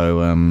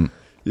 So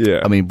yeah.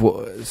 I mean,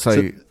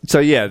 so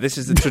yeah, this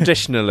is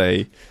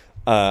traditionally,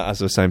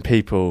 as I was saying,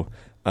 people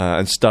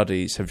and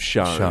studies have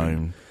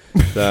shown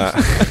that.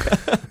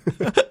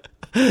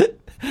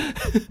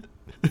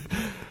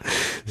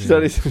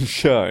 Studies have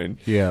shown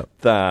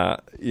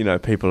that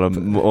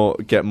people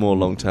get more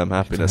long-term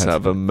happiness out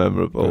of a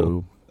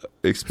memorable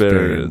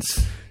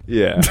experience.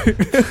 Yeah,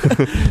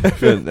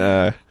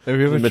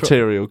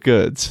 material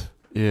goods.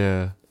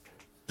 Yeah.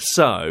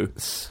 So,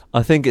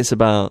 I think it's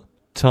about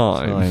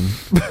time.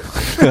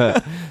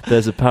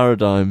 There's a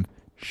paradigm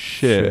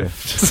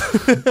shift,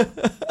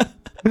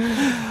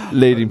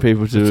 leading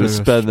people to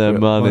spend their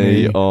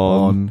money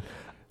on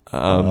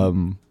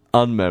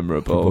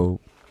unmemorable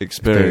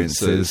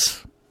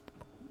experiences.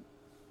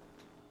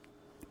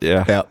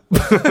 Yeah.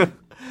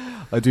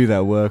 I do that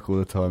at work all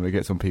the time. It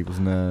gets on people's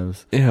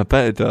nerves. Yeah, I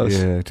bet it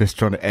does. Yeah, just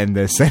trying to end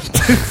their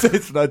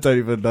sentences and I don't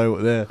even know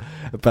what they're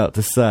about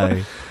to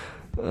say.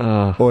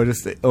 Or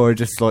just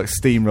like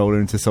steamroll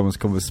into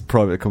someone's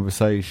private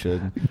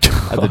conversation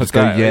and then just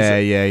go,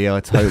 yeah,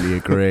 I totally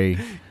agree.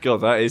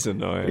 God, that is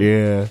annoying.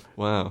 Yeah.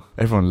 Wow.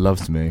 Everyone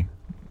loves me.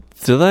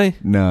 Do they?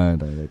 No,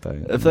 they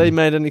don't. Have they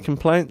made any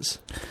complaints?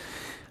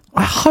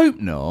 I hope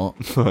not.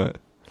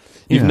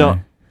 You've not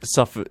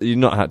suffered. You've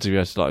not had to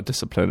go to like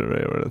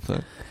disciplinary or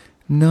anything.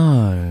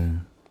 No,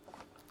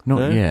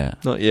 not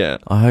yet. Not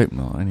yet. I hope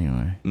not.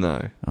 Anyway.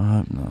 No, I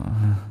hope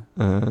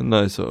not.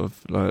 No sort of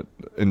like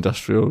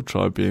industrial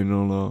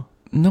tribunal or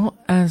not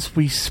as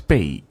we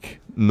speak.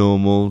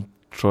 Normal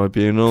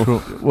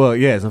tribunal. Well,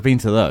 yes, I've been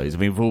to those. I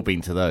mean, we've all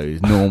been to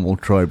those normal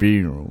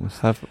tribunals.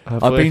 I've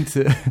been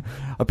to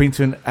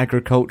an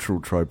agricultural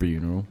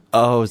tribunal.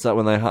 Oh, is that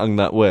when they hung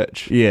that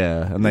witch?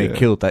 Yeah, and they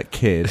killed that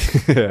kid.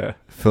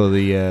 For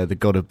the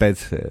god of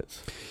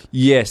bedsits.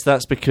 Yes,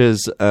 that's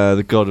because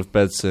the god of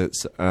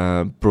bedsits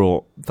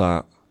brought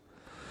that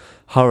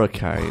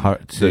hurricane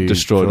that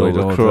destroyed all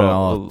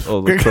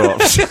the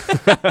crops.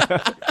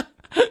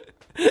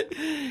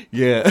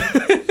 Yeah.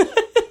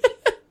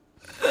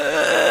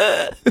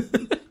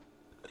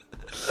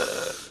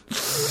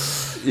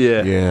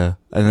 Yeah,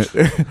 and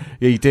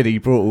he did. He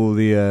brought all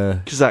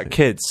the because that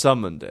kid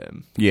summoned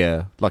him.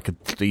 Yeah, like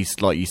you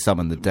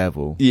summoned the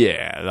devil.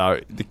 Yeah,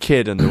 like the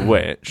kid and the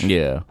witch.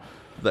 Yeah,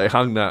 They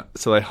hung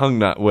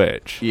that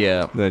witch.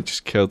 Yeah. And they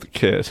just killed the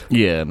kid.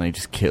 Yeah, and they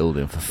just killed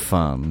him for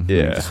fun.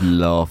 Yeah. They just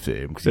laughed at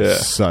him because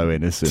he's so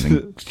innocent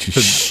and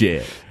just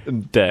shit.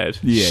 And dead.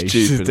 Yeah,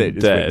 stupid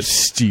and dead.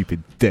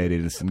 Stupid, dead,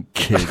 innocent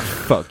kid.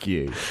 Fuck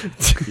you.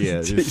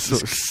 Yeah, this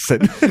sort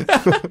of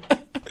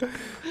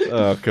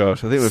Oh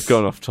gosh, I think we've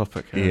gone off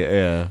topic here.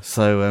 Yeah.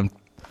 So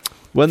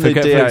when the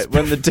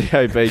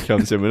DAB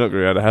comes in, we're not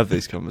going to be able to have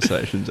these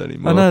conversations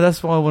anymore. I know,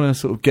 that's why I want to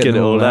sort of get it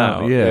all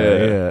out.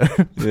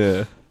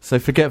 Yeah. So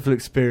forgetful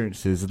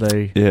experiences, are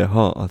they? Yeah,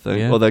 hot, I think.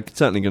 Yeah. Well, they're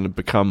certainly going to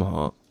become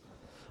hot.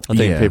 I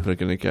think people are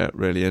going to get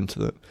really into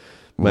them.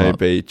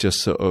 Maybe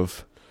just sort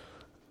of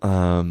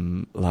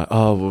like,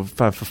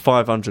 for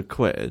 500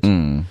 quid,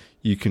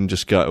 you can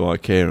just go to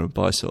IKEA and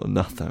buy sort of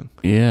nothing.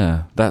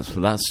 Yeah, that's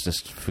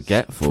just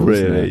forgetful.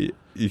 Really, isn't it?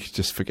 You could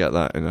just forget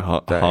that in a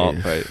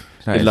heartbeat.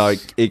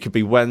 It could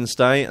be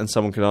Wednesday, and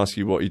someone could ask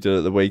you what you did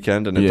at the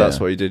weekend, and if that's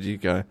what you did, you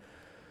go,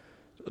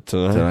 I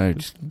don't know,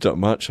 just not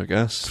much, I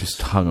guess.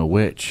 Just hung a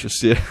witch.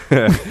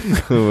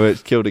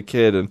 Witch killed a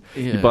kid, and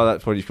by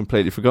that point you've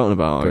completely forgotten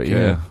about it.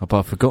 Yeah,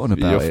 I've forgotten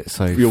about it.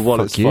 So your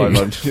wallet's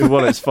 500. Your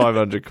wallet's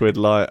 500 quid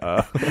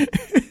lighter.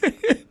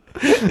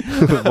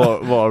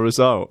 what a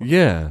result!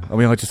 Yeah, I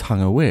mean, I just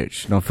hung a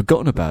witch, and I've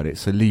forgotten about it.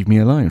 So leave me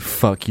alone.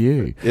 Fuck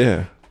you.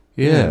 Yeah.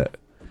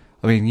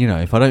 I mean,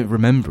 if I don't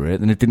remember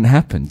it, then it didn't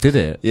happen, did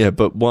it? Yeah,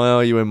 but why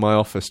are you in my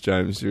office,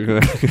 James? You're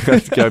going to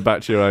have to go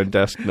back to your own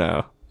desk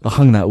now. I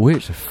hung that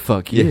witch, so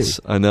fuck you. Yes,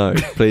 I know.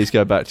 Please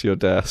go back to your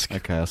desk.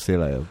 Okay, I'll see you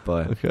later.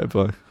 Bye. Okay,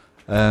 bye.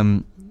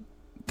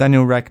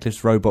 Daniel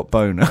Radcliffe's Robot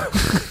Boner.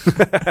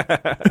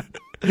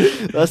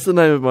 That's the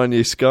name of my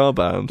new ska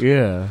band.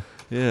 Yeah.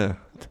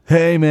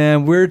 Hey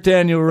man, we're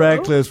Daniel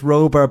Radcliffe's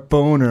Robot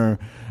Boner,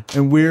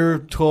 and we're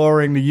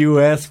touring the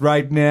US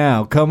right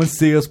now. Come and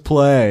see us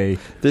play.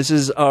 This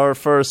is our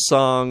first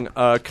song,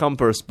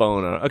 Compass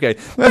Boner. Okay.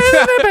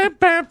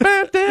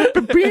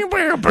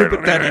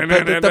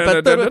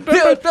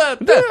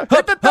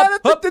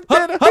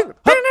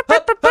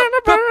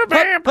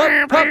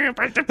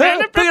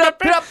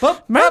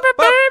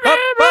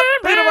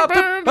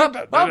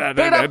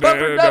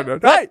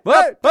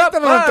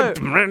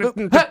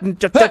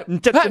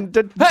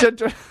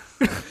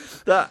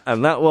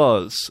 That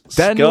was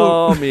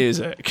ska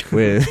music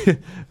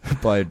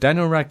by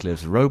Daniel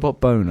Radcliffe's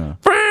Robot Boner.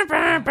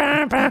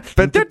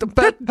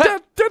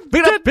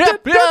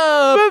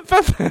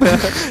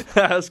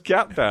 That's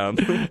Cap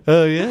Down.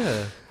 Oh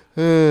yeah.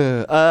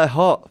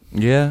 Hot.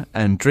 Yeah,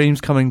 and dreams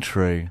coming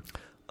true.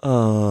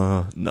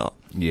 Not.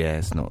 Yeah,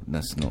 it's not.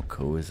 That's not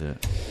cool, is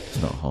it?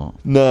 It's not hot.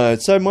 No.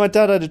 So my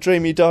dad had a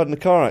dream he died in a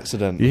car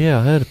accident. Yeah,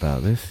 I heard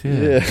about this.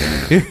 Yeah.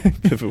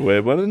 Bit of a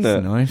weird one, isn't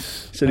it?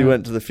 Nice. Said he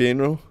went to the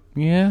funeral.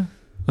 Yeah.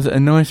 Was it a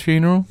nice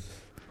funeral?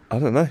 I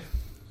don't know.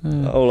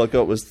 All I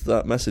got was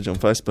that message on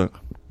Facebook.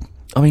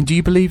 I mean, do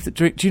you believe that?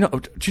 Do you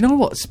know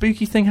what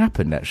spooky thing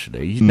happened?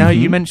 Actually, now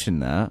you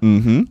mentioned that.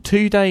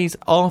 2 days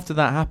after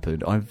that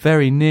happened, I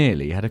very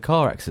nearly had a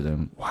car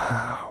accident.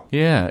 Wow.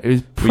 Yeah, it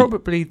was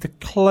probably the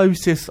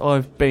closest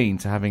I've been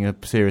to having a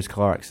serious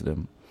car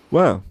accident.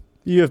 Wow.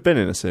 You have been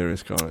in a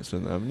serious car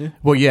accident, haven't you?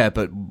 Well, yeah,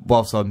 but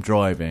whilst I'm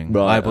driving,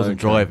 right, I wasn't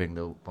driving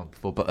the one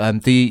before. But I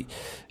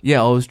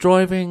was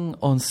driving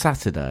on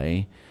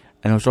Saturday,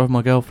 and I was driving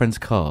my girlfriend's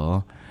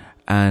car.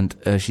 And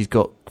she's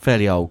got a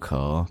fairly old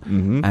car,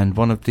 and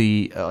one of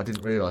the I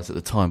didn't realise at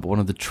the time, but one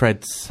of the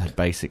treads had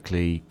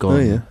basically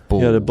gone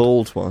bald. You had a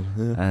bald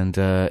one, and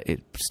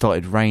it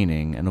started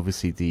raining, and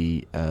obviously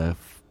the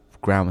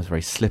ground was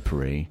very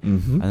slippery,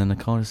 and then the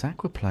car just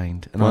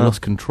aquaplaned, and I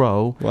lost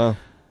control. Wow!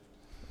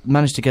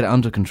 Managed to get it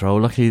under control.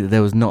 Luckily,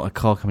 there was not a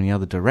car coming the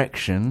other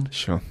direction.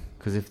 Sure.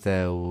 Because if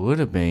there would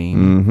have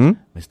been,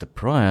 Mr.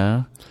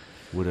 Pryor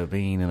would have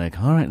been in a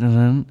car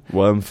accident.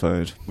 Worm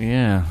food.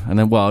 Yeah. And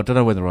then, I don't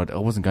know whether I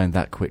wasn't going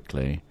that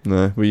quickly.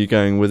 No. Were you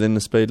going within the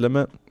speed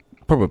limit?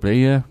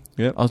 Probably, yeah.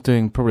 Yeah. I was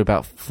doing probably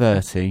about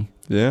 30.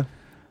 Yeah.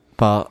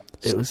 But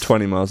it was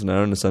 20 miles an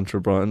hour in the centre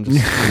of Brighton.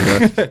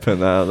 Just put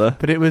that out there.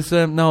 But it was,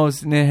 I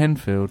was near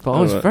Henfield. But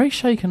I was very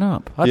shaken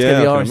up. I had to get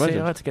the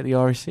RSC. I had to get the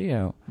RSC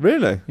out.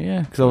 Really?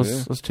 Yeah, because I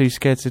was too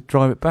scared to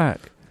drive it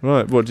back.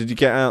 Right, what, did you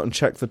get out and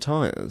check the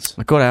tyres?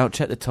 I got out,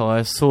 checked the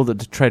tyres, saw that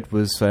the tread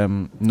was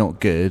not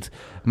good,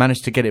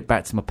 managed to get it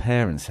back to my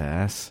parents'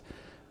 house,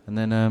 and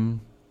then...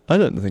 I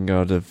don't think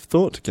I'd have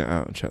thought to get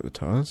out and check the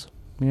tyres.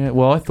 Yeah,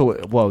 well, I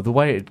thought... Well, the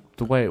way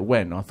it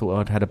went, I thought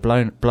I'd had a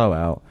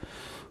blowout,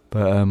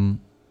 but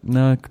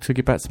no, I took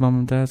it back to Mum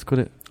and Dad's, got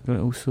it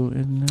all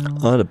sorted now.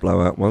 I had a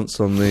blowout once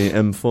on the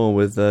M4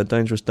 with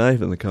Dangerous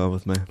Dave in the car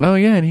with me. Oh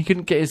yeah, and he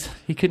couldn't get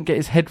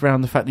his head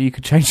round the fact that you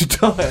could change the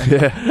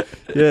tyre.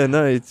 Yeah,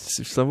 no, it's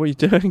like, what are you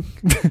doing?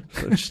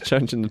 I'm just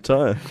changing the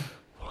tyre.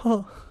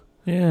 What?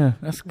 Yeah,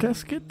 that's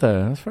good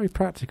though. That's very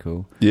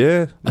practical.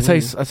 Yeah. I'll tell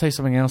you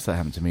something else that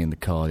happened to me in the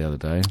car the other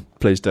day.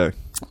 Please do.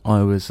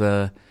 I was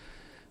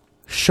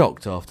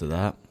shocked after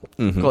that.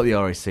 Got the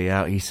RAC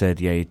out. He said,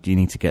 yeah, you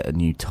need to get a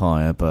new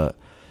tyre, but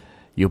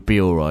you'll be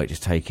all right.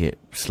 Just take it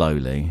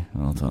slowly.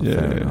 And I thought,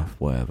 fair enough,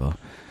 whatever.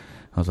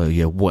 I was like,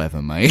 yeah,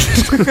 whatever, mate.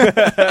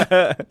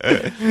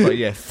 Like,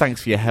 yeah,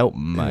 thanks for your help,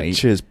 mate.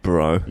 Cheers,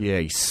 bro. Yeah,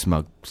 you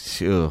smug.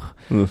 Ugh.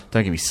 Don't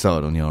get me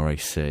started on the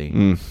RAC.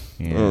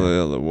 Yeah. Oh,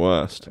 they're the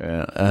worst.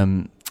 Yeah.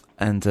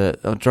 And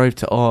I drove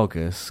to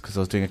Argos because I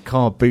was doing a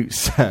car boot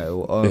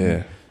sale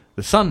on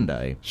the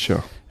Sunday.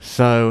 Sure.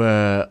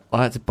 So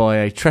I had to buy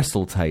a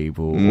trestle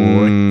table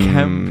or a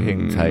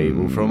camping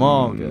table from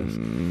Argos.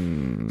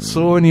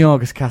 Saw in the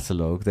Argos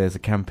catalogue there's a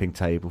camping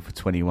table for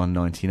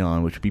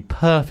 $21.99, which would be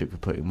perfect for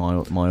putting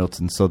my odds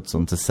and sods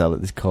on to sell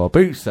at this car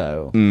boot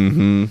sale.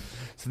 Mm-hmm.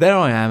 So there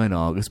I am in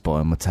Argos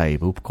buying my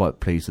table, quite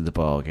pleased with the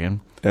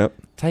bargain. Yep.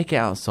 Take it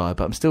outside,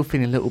 but I'm still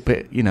feeling a little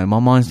bit, my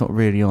mind's not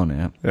really on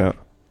it. Yeah.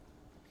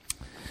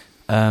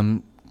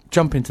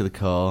 Jump into the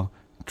car,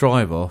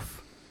 drive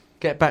off,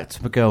 get back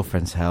to my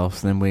girlfriend's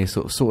house, and then we're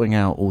sort of sorting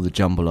out all the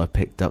jumble I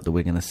picked up that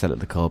we're going to sell at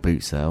the car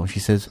boot sale. She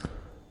says,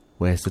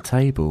 "Where's the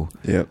table?"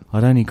 Yep.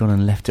 I'd only gone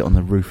and left it on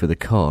the roof of the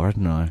car,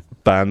 hadn't I?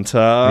 Banter.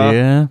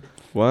 Yeah.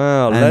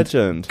 Wow, And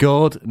legend.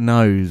 God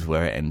knows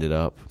where it ended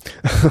up.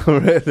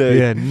 Really?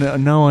 Yeah,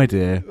 no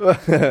idea.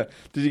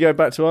 Did you go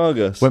back to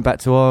Argos? Went back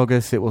to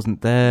Argos, it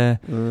wasn't there.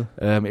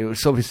 It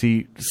was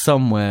obviously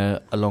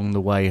somewhere along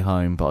the way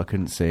home, but I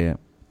couldn't see it.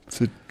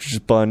 So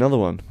just buy another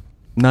one.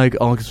 No,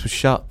 Argos was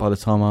shut by the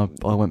time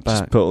I went back.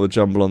 Just put all the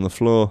jumble on the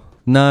floor.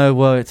 No,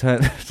 well, it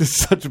turned just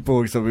such a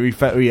boring story.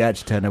 We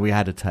actually turned out we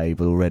had a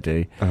table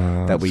already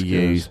that we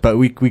used, but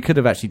we could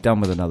have actually done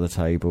with another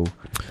table.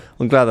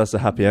 I'm glad that's a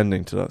happy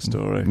ending to that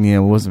story. Yeah, it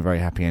wasn't a very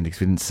happy ending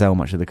because we didn't sell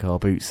much of the car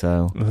boot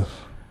sale.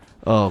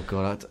 Oh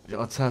God, I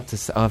have to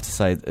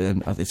say,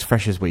 it's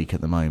Freshers' Week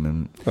at the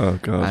moment. Oh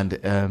God!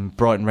 And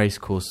Brighton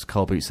Racecourse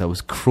car boot sale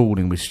was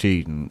crawling with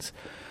students,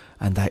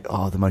 and they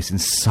are the most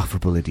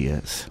insufferable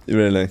idiots.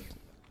 Really?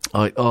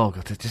 Oh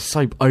God, they're just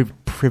so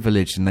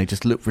overprivileged and they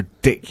just look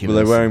ridiculous.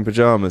 Were they wearing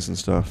pyjamas and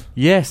stuff?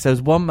 Yes, there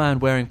was one man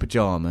wearing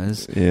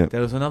pyjamas. Yeah.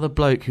 There was another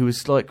bloke who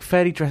was like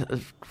fairly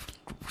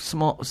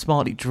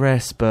smartly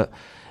dressed, but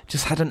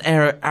just had an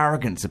air of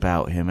arrogance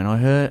about him. And I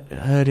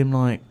heard him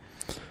like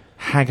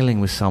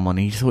haggling with someone.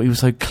 He thought he was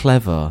so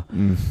clever.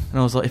 And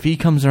I was like, if he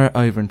comes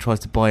over and tries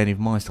to buy any of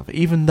my stuff,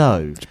 even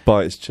though... Just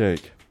bite his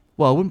cheek.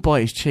 Well, I wouldn't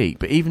bite his cheek,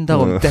 but even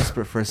though I'm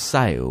desperate for a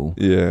sale,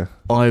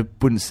 I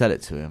wouldn't sell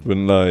it to him.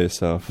 Wouldn't lower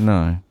yourself.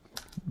 No.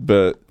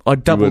 But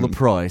I'd double the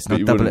price and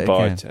I'd double it again.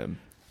 You wouldn't bite him.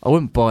 I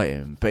wouldn't bite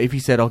him, but if he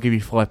said, I'll give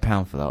you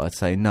 £5 for that, I'd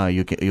say, no,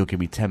 you'll give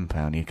me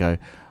 £10. He'd go,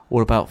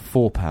 what about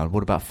 £4?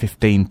 What about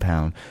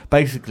 £15?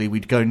 Basically,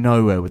 we'd go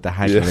nowhere with the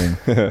haggling.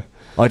 Yeah.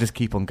 I just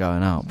keep on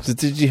going up. So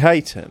did you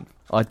hate him?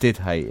 I did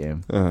hate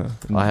him.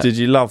 Did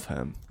you love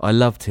him? I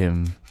loved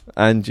him.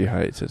 And you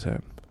hated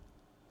him?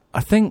 I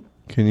think...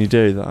 Can you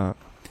do that?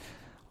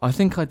 I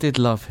think I did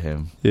love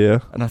him. Yeah.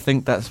 And I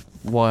think that's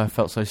why I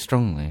felt so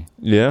strongly.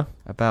 Yeah?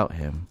 About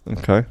him.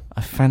 Okay.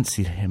 I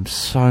fancied him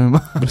so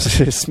much. Was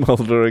he a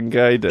smouldering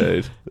gay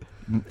dude?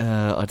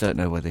 I don't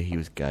know whether he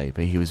was gay,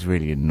 but he was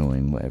really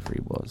annoying, whatever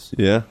he was.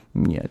 Yeah?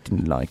 Yeah, I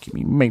didn't like him.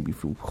 He made me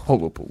feel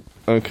horrible.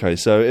 Okay,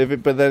 so if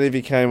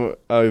he came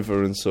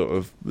over and sort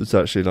of was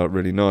actually like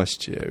really nice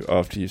to you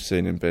after you've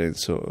seen him being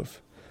sort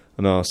of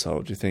an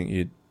arsehole, do you think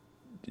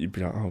you'd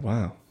be like, oh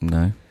wow,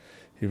 no,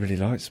 he really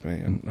likes me,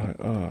 and like,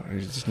 oh,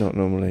 he's not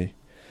normally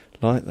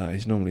like that.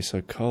 He's normally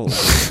so cold.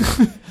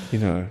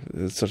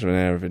 There's such an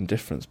air of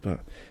indifference,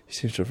 but he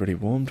seems to have really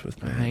warmed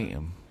with me. I hate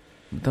him.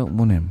 I don't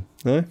want him.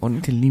 No? I want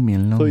him to leave me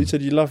alone. I thought you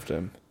said you loved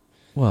him.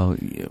 Well,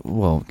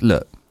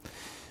 look.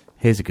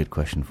 Here's a good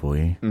question for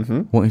you.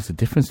 Mm-hmm. What is the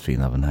difference between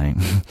love and hate?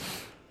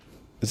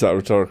 Is that a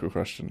rhetorical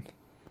question?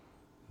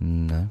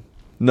 No.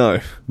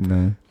 No?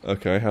 No.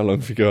 Okay, how long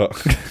have you got?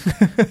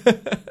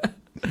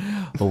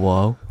 A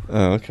while.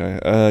 Oh, okay.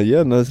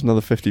 There's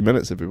another 50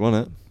 minutes if we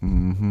want it.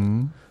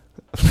 Mm-hmm.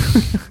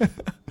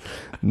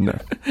 No.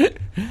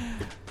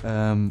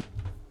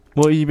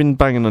 What have you been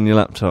banging on your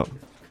laptop?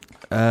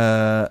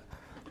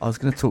 I was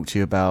going to talk to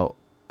you about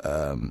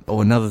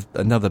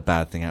another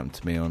bad thing happened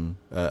to me on.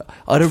 I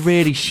had a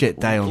really shit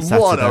day on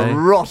Saturday. What a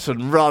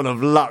rotten run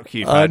of luck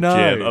you've had,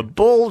 Jim. A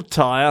bald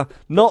tyre,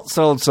 not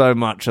sold so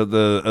much at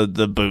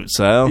the boot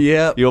sale.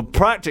 Yeah, you're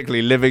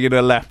practically living in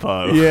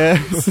Aleppo.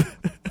 Yes.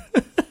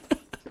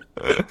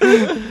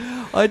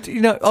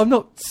 I'm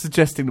not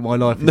suggesting that my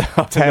life is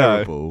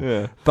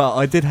terrible, but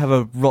I did have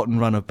a rotten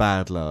run of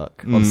bad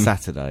luck on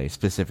Saturday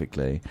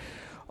specifically.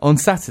 On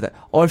Saturday,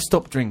 I've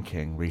stopped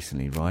drinking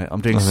recently, right?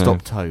 I'm doing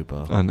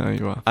Stoptober. I know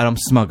you are. And I'm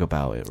smug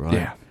about it, right?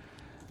 Yeah.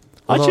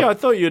 Actually, I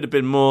thought you'd have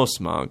been more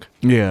smug.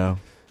 Yeah.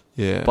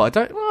 Yeah. But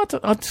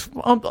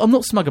I'm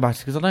not smug about it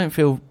because I don't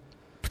feel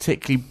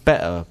particularly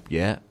better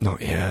yet.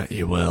 Not yet,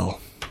 you will.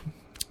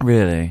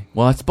 Really?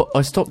 Well,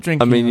 I stopped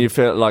drinking. I mean, you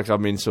feel like,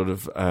 sort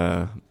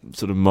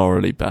of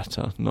morally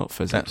better, not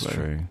physically. That's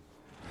true.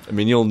 I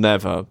mean, you'll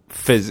never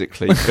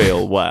physically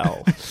feel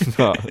well.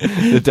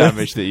 The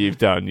damage that you've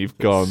done, you've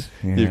gone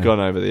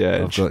over the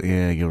edge.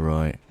 Yeah, you're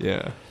right.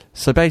 Yeah.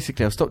 So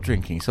basically, I stopped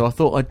drinking. So I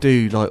thought I'd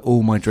do like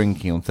all my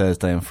drinking on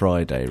Thursday and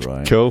Friday,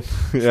 right? Cool.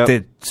 Yeah.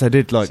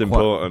 Did like it's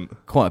important.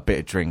 quite a bit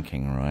of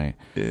drinking, right?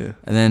 Yeah.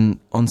 And then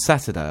on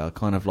Saturday, I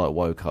kind of like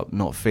woke up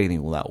not feeling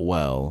all that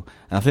well,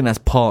 and I think that's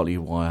partly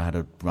why I had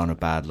a run of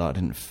bad luck. I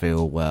didn't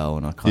feel well,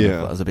 and I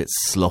was a bit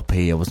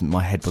sloppy.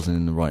 My head wasn't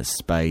in the right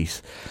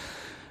space,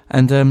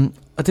 and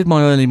I did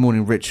my early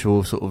morning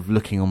ritual, sort of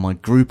looking on my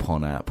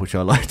Groupon app, which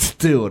I like to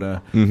do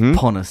on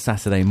a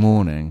Saturday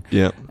morning.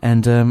 Yeah.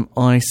 And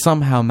I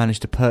somehow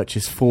managed to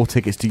purchase 4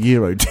 tickets to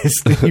Euro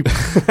Disney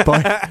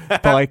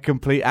by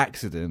complete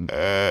accident.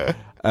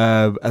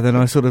 And then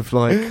I sort of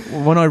like,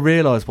 when I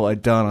realised what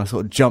I'd done, I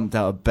sort of jumped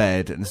out of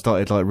bed and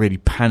started like really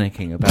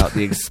panicking about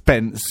the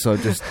expense I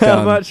just done.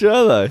 How much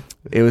are they?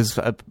 It was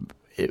a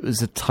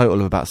total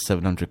of about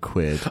 700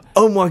 quid.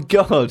 Oh my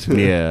God.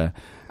 Yeah.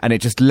 And it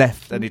just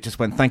left, and it just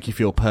went, thank you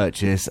for your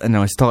purchase. And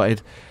then I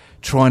started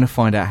trying to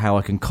find out how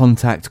I can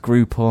contact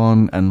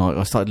Groupon, and like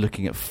I started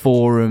looking at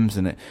forums,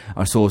 and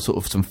I saw sort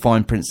of some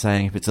fine print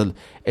saying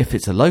if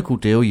it's a local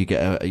deal, you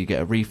get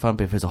a refund,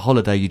 but if it's a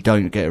holiday, you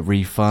don't get a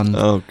refund.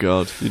 Oh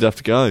God, you'd have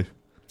to go.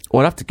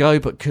 Well, I'd have to go,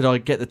 but could I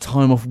get the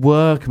time off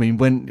work? I mean,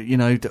 when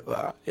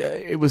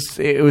it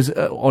was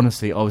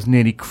honestly, I was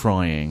nearly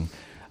crying.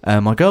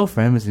 My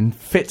girlfriend was in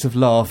fits of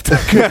laughter.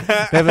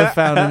 Never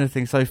found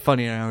anything so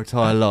funny in our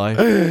entire life.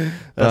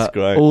 That's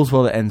great. All's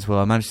well that ends well.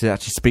 I managed to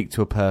actually speak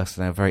to a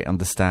person. They were very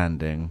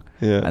understanding.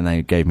 Yeah. And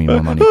they gave me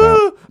my money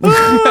back.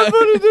 I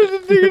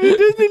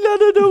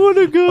don't want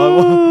to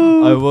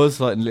go. I was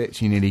like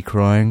literally nearly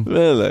crying.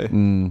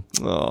 Really?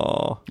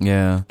 Oh.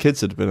 Yeah.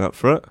 Kids would have been up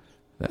for it.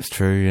 That's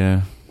true,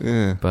 yeah.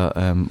 Yeah. But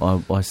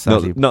I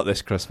sadly... Not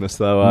this Christmas,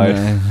 though,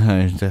 eh?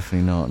 No,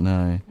 definitely not,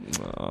 no.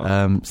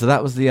 So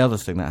that was the other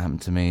thing that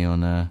happened to me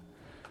on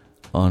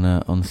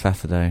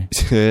Saturday.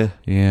 Yeah.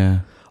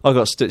 Yeah. I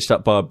got stitched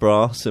up by a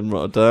brass in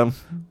Rotterdam.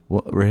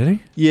 What,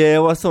 really? Yeah,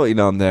 well, I thought,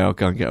 I'm there, I'll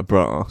go and get a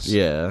brass.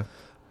 Yeah.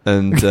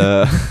 And,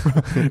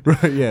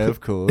 right, yeah, of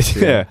course.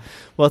 Yeah.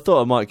 Well, I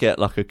thought I might get,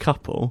 like, a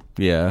couple.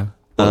 Yeah.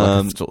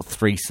 Like a sort of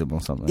threesome or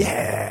something.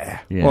 Yeah.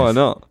 Yes. Why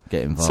not?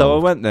 Get involved. So I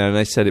went there and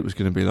they said it was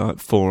going to be like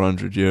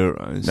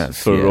 €400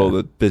 for all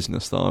the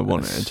business that I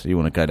wanted. You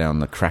want to go down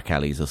the crack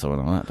alleys or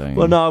something like that, don't you?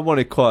 Well, no, I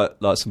wanted quite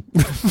like some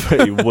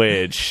pretty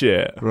weird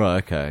shit. Right,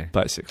 okay.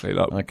 Basically,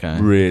 like okay.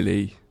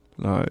 Really,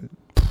 like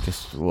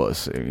just what?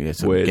 Sort of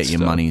weird get your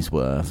stuff. Money's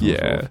worth.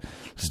 Yeah. Sort of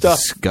stuff.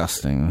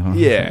 Disgusting.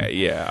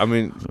 Yeah. I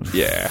mean,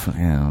 yeah.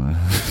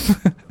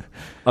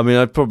 I mean,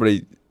 I'd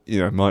probably...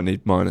 might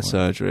need minor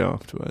surgery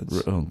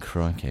afterwards. Oh,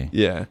 crikey.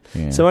 Yeah.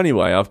 So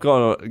anyway, I've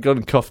gone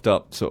and coughed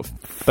up sort of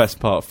best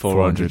part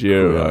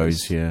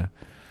 €400. Yeah.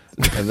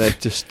 And they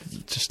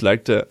just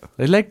legged it.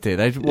 They legged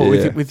it?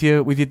 With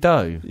your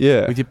dough?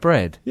 Yeah. With your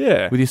bread?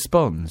 Yeah. With your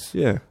scones?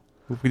 Yeah.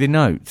 With your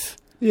notes?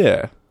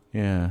 Yeah.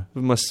 Yeah.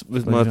 With my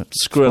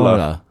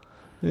Skrilla.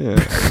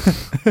 Yeah.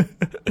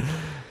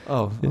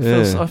 Oh,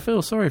 I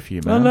feel sorry for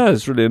you, man. I know,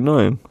 it's really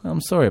annoying. I'm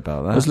sorry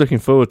about that. I was looking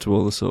forward to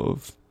all the sort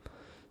of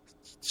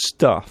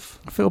stuff.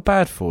 I feel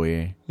bad for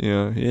you.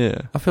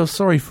 Yeah. I feel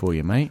sorry for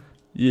you, mate.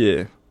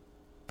 Yeah.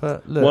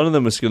 But look, one of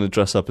them was going to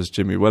dress up as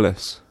Jimmy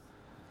Willis.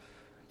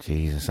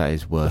 Jesus, that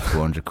is worth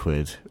 400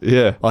 quid.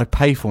 Yeah. I'd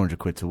pay 400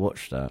 quid to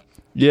watch that.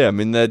 Yeah, I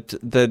mean, I'd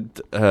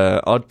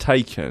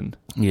taken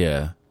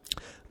an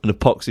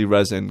epoxy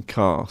resin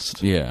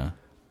cast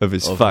of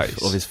his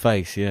face. Of his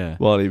face, yeah.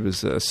 While he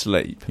was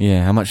asleep.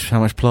 Yeah, how much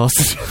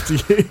plaster do you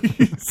have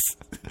to use?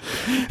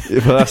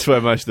 Well, that's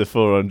where most of the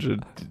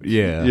 400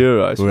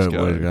 euros was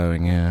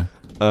going, yeah.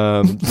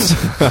 So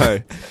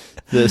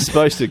they're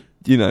supposed to,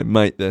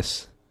 make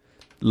this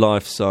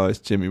life-size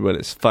Jimmy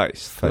Willis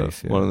face yeah.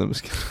 one of them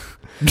was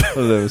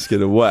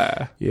going to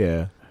wear.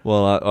 Yeah.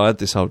 Well, I had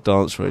this whole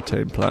dance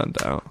routine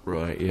planned out.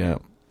 Right, yeah.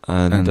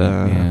 And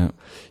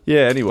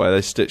anyway,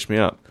 they stitched me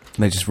up.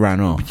 They just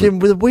ran off. Yeah,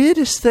 the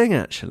weirdest thing,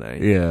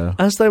 actually, yeah,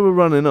 as they were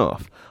running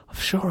off, I'm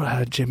sure I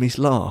heard Jimmy's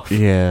laugh.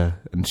 Yeah,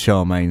 and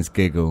Charmaine's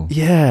giggle.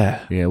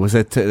 Yeah. Yeah, was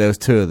there there was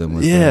two of them,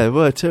 wasn't there? Yeah, there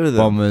were two of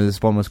them.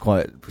 One was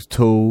quite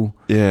tall.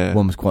 Yeah.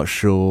 One was quite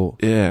short.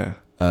 Yeah.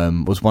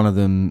 Was one of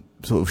them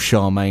sort of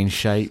Charmaine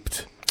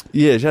shaped?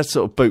 Yeah, she had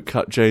sort of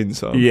boot-cut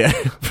jeans on. Yeah.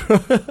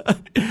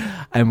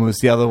 And was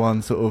the other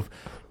one sort of...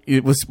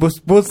 Was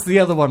the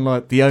other one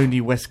like the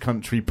only West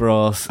Country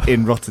brass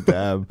in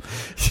Rotterdam?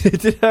 She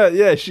did have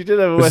a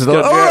West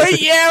Country. All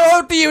right, yeah,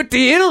 I'll do a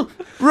deal.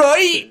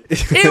 Right,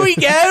 here we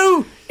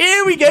go.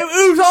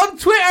 Who's on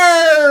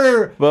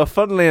Twitter? Well,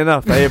 funnily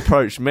enough, they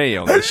approached me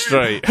on the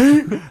street.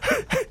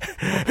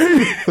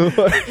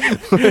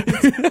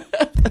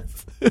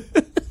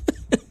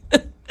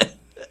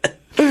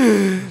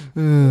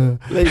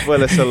 Leave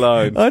Willis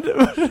alone.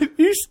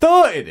 You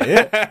started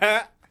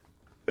it.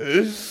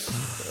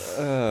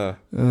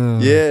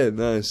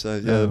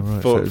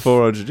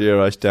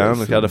 €400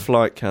 down. I had a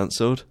flight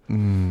cancelled.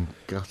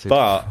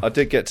 But I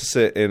did get to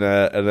sit in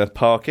a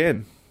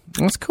park-in.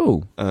 That's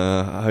cool.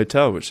 A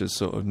hotel which is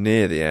sort of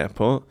near the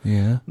airport.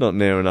 Yeah. Not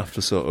near enough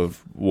to sort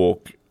of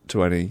walk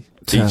to any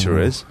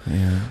eateries.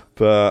 Yeah.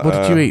 But what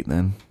did you eat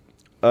then?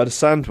 I had a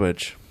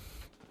sandwich.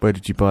 Where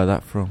did you buy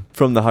that from?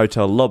 From the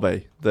hotel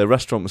lobby. The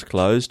restaurant was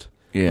closed.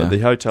 Yeah. But the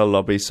hotel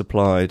lobby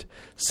supplied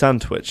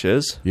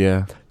sandwiches,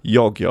 Yeah.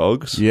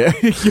 yog-yogs. Yeah.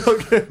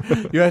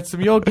 You had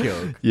some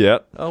yog-yog? Yeah.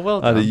 Oh,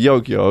 well I had done. a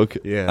yog-yog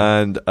Yeah.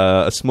 and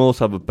a small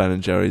tub of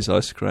Ben & Jerry's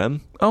ice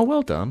cream. Oh,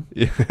 well done.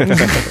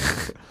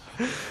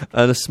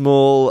 And a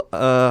small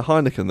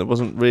Heineken that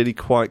wasn't really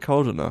quite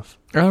cold enough.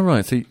 Oh,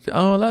 right. So,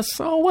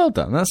 well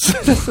done.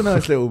 That's a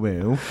nice little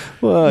meal.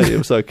 Well, it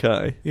was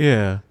okay.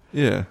 Yeah.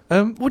 Yeah.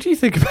 What do you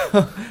think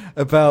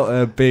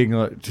about being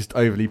like just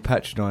overly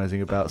patronising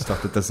about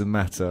stuff that doesn't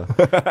matter?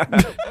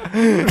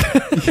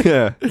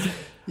 Yeah.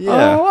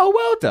 Yeah. Oh,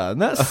 well done.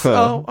 That's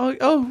right.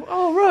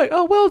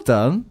 Oh, well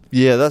done.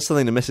 Yeah, that's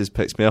something the missus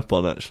picks me up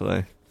on,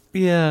 actually.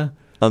 Yeah.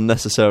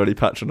 Unnecessarily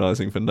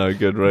patronising for no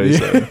good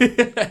reason.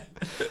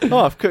 Oh,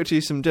 I've cooked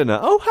you some dinner.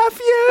 Oh, have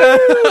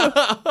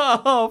you?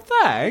 Oh,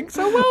 thanks.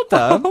 Oh, well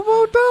done. Oh,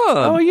 well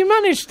done. Oh, you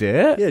managed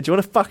it. Yeah, do you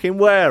want to fucking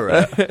wear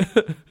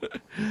it?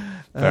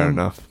 Fair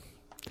enough.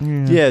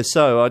 Yeah,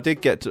 so I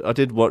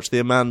did watch the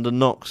Amanda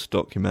Knox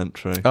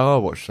documentary. Oh, I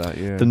watched that,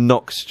 yeah. The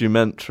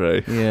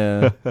Knox-dumentary.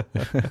 Yeah.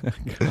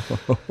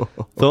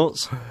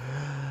 Thoughts?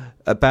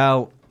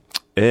 About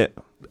It.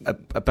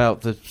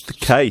 about the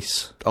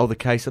Case. Oh, the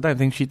case. I don't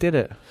think she did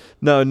it.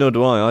 No, nor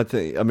do I.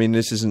 I mean,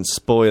 this isn't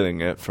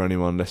spoiling it for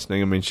anyone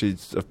listening. I mean,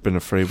 she's been a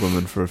free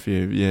woman for a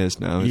few years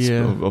now. It's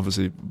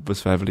obviously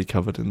was heavily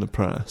covered in the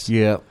press.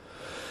 Yeah.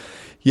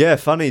 Yeah,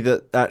 funny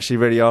that actually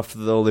really after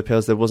all the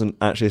appeals there wasn't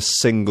actually a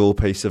single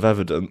piece of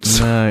evidence.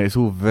 No, it's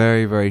all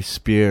very, very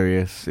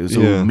spurious. It was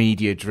all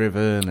media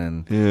driven,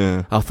 and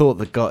Yeah. I thought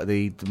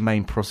the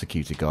main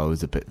prosecutor guy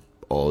was a bit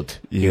odd.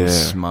 He Yeah.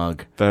 was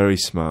smug. Very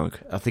smug.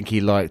 I think he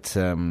liked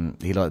being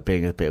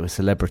a bit of a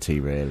celebrity,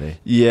 really.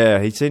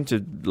 Yeah, he seemed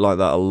to like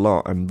that a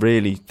lot and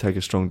really take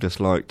a strong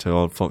dislike to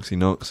old Foxy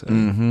Knox.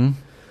 Mm-hmm.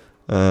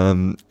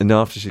 And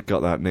after she'd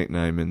got that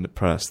nickname in the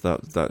press,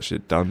 that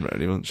she'd done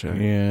really, wasn't she?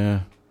 Yeah.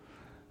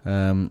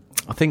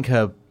 I think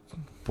her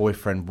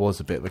boyfriend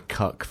was a bit of a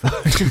cuck,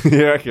 though.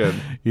 You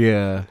reckon?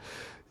 Yeah.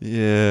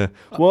 Yeah.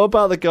 What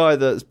about the guy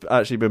that's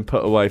actually been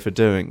put away for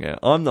doing it?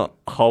 I'm not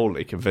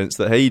wholly convinced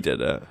that he did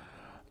it.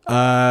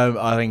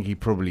 I think he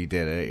probably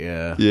did it,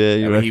 yeah. Yeah,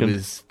 you reckon? He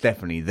was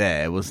definitely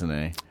there, wasn't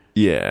he?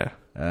 Yeah.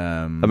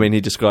 I mean,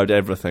 he described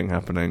everything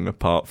happening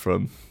apart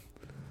from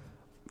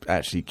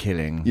actually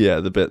killing. Yeah,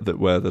 the bit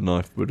where the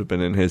knife would have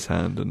been in his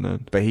hand, and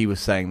then. But he was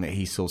saying that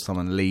he saw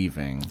someone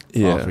leaving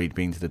Yeah. after he'd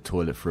been to the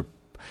toilet for.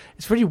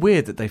 It's really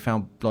weird that they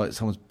found like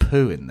someone's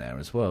poo in there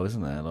as well,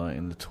 isn't there? Like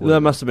in the toilet.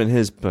 That must have been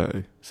his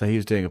poo. So he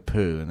was doing a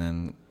poo, and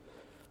then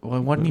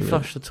why didn't he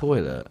flush the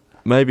toilet?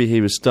 Maybe he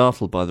was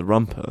startled by the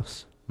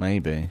rumpus,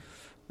 Maybe.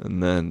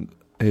 and then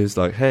he was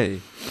like,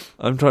 "Hey,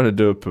 I'm trying to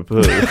do a poo.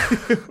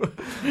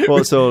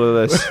 What's all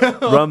of this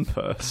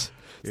rumpus?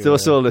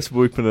 What's all this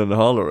whooping and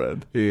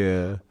hollering?"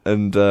 Yeah.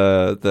 And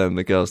then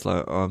the girl's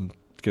like, "I'm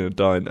gonna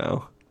die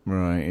now."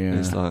 Right. Yeah. And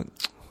he's like,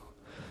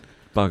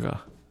 "Bugger."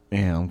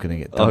 Yeah, I'm gonna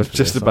get. I was done for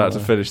just this, about to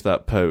aren't I? finish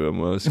that poo, and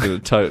I was going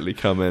to totally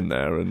come in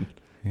there, and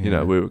you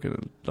know we were going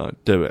to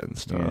like do it and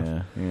stuff.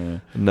 Yeah. Yeah.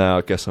 And now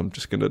I guess I'm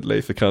just going to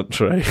leave the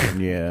country.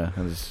 Yeah.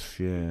 I just,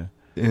 yeah.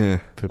 Yeah,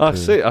 Poo-poo.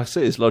 I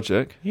see his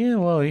logic. Yeah.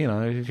 Well, you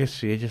know, it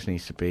just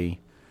needs to be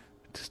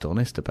just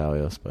honest about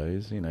it, I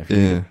suppose. You know,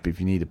 Yeah. if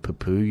you need a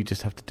poo, you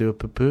just have to do a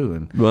poo,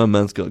 and Well,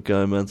 man's got to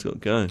go. Man's got to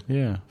go.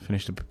 yeah,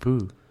 finish the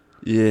poo.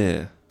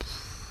 Yeah.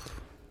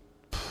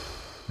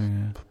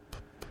 Yeah.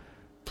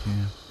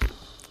 Yeah.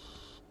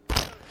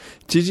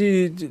 Did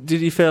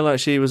you feel like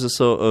she was a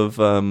sort of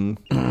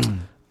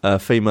a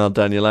female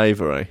Daniel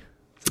Avery?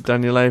 Is it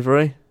Daniel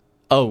Avery?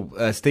 Oh,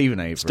 Stephen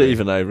Avery.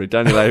 Stephen Avery.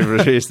 Daniel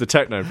Avery is the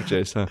techno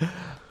producer.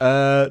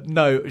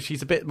 No,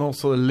 she's a bit more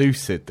sort of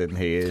lucid than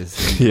he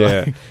is.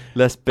 Yeah, Like,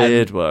 less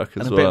beard work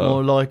as and a well. bit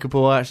more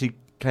likeable. I actually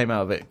came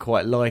out of it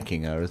quite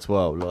liking her as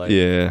well. Like,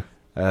 Yeah.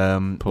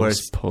 Poor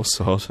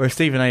sod. Whereas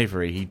Stephen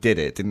Avery, he did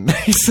it, didn't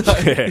he? So,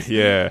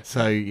 Yeah.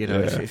 So, you know,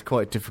 Yeah. it's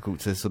quite difficult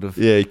to sort of...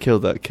 Yeah, he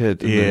killed that kid,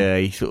 didn't Yeah,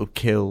 he sort of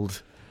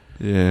killed...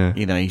 he? Yeah.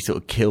 You know, he sort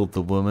of killed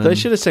the woman. They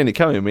should have seen it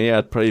coming. I mean, he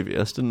had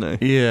previous, didn't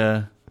he?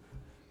 Yeah.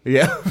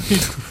 Yeah.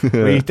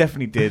 Well, he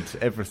definitely did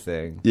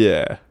everything.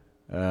 Yeah.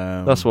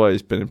 Um, That's why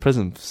he's been in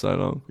prison for so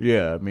long.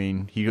 Yeah, I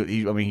mean,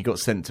 he got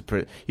sent to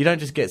prison. You don't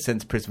just get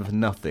sent to prison for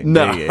nothing, do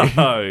you?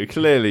 No,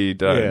 clearly you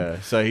don't. Yeah,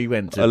 so he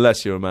went to...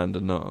 Unless you're Amanda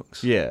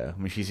Knox. Yeah, I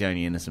mean, she's the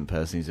only innocent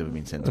person who's ever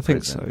been sent to I think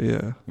prison. so,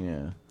 yeah.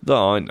 Yeah. That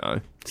I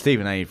know.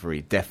 Stephen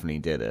Avery definitely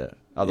did it.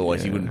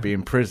 Otherwise, he Yeah. wouldn't be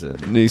in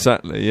prison.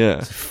 Exactly,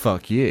 yeah. So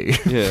fuck you.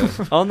 Yeah.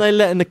 Aren't they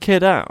letting the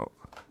kid out?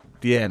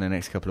 Yeah, in the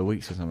next couple of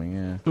weeks or something,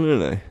 yeah.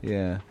 Really?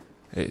 Yeah.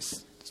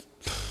 It's...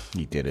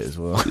 He did it as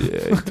well.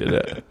 Yeah, he did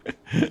it.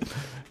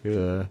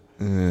 Yeah.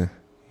 Yeah.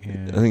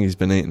 Yeah. I think he's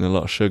been eating a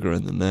lot of sugar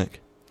in the neck.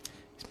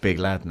 He's a big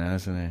lad now,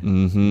 isn't he?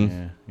 Mm-hmm.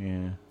 Yeah,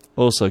 yeah.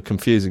 Also,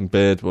 confusing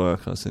beard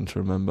work, I seem to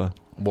remember.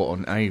 What,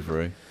 on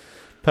Avery?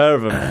 Pair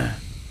of them.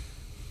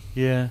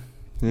 Yeah.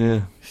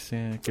 Yeah.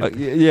 Yeah, good.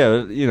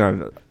 Yeah, you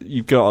know,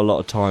 you've got a lot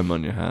of time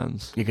on your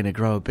hands. You're going to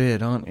grow a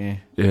beard, aren't you?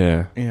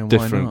 Yeah. Yeah, why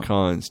Different not?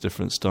 kinds,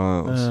 different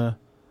styles.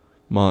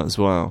 Might as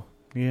well.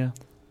 Yeah.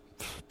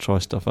 Try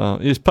stuff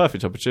out. It's a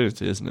perfect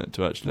opportunity, isn't it,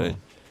 to actually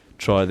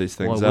try these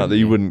things Why out that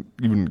you wouldn't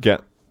wouldn't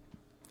get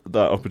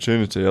that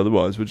opportunity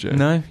otherwise, would you?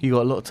 No, you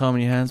got a lot of time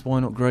on your hands. Why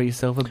not grow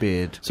yourself a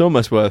beard? It's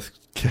almost worth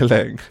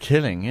killing.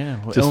 Killing,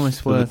 yeah. Just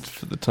Almost worth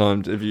for the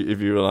time. If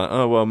you were like,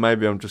 oh well,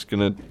 maybe I'm just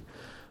gonna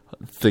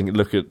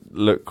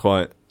look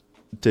quite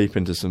deep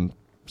into some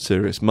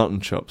serious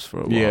mutton chops for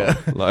a while. Yeah.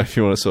 Like if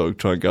you want to sort of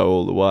try and go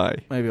all the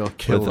way. Maybe I'll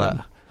kill with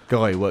that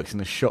guy who works in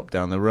the shop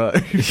down the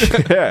road.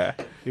 Yeah.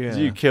 Yeah. If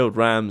you killed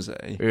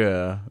Ramsey,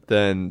 Yeah.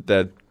 then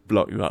they'd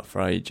block you up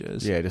for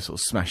ages. Yeah, just sort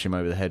of smash him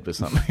over the head with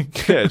something.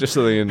 Yeah, just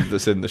something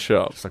that's in the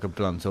shop. Just like a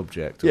blunt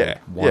object. Or Yeah,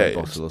 a wine yeah,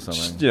 bottle or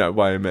just, something.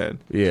 weigh him in.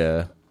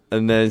 Yeah.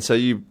 And then, so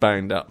you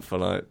banged up for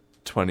like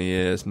 20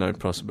 years, no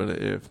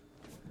possibility of,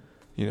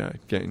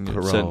 getting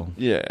your parole.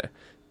 Yeah.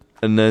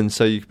 And then,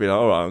 so you could be like,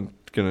 all right, I'm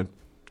gonna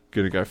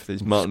go for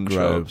these mutton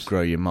chops.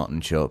 Grow your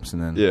mutton chops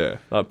and then... Yeah,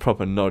 like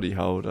proper noddy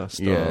holder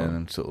style. Yeah, and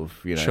then sort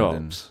of, chops.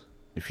 Then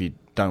if you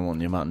don't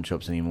want your mutton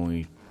chops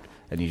anymore,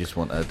 and you just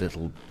want a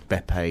little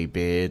Beppe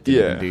beard.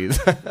 Yeah. Do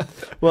that.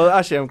 Well,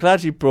 actually, I'm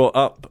glad you brought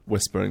up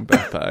Whispering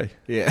Beppe.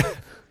 Yeah.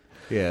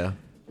 Yeah.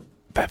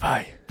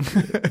 Beppe.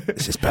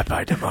 This is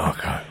Beppe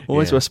DeMarco.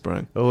 Always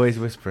whispering. Always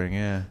whispering,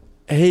 yeah.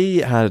 He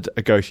had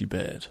a goatee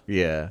beard.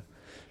 Yeah.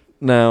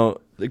 Now,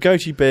 the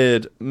goatee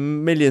beard,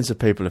 millions of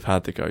people have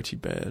had the goatee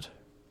beard.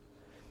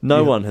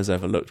 No one has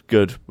ever looked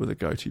good with a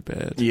goatee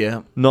beard.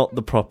 Yeah. Not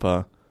the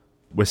proper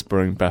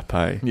Whispering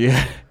Beppe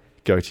Yeah.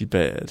 goatee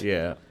beard.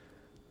 Yeah.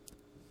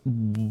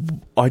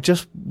 I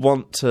just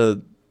want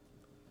to,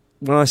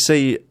 when I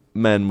see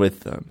men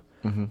with them,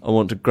 I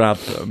want to grab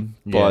them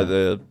by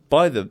the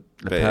beard.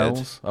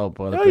 Lapels? Oh,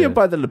 by the beard. beard. Yeah,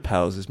 by the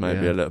lapels is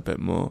maybe a little bit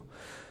more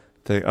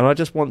thing. And I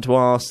just want to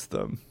ask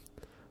them,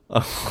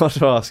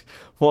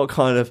 what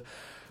kind of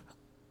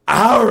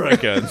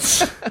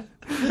arrogance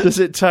does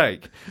it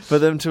take for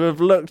them to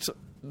have looked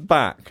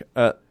back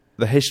at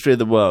the history of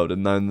the world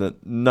and known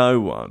that no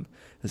one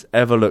has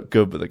ever looked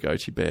good with a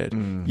goatee beard,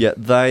 yet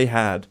they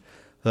had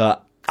the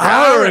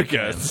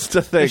arrogance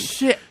to think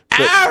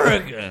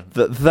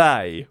that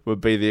they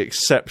would be the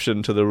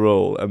exception to the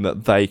rule and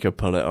that they could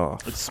pull it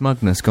off. It's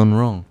smugness gone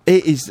wrong.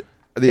 It is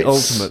the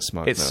ultimate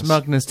smugness. It's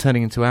smugness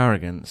turning into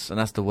arrogance, and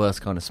that's the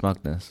worst kind of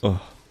smugness.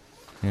 Oh,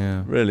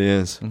 yeah. really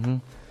is. Mm-hmm.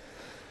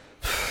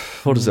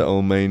 What does it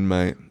all mean,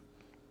 mate?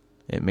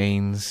 It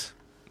means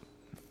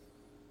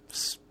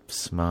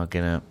smug,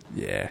 innit?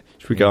 Yeah.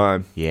 Should we go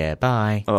home? Yeah, bye.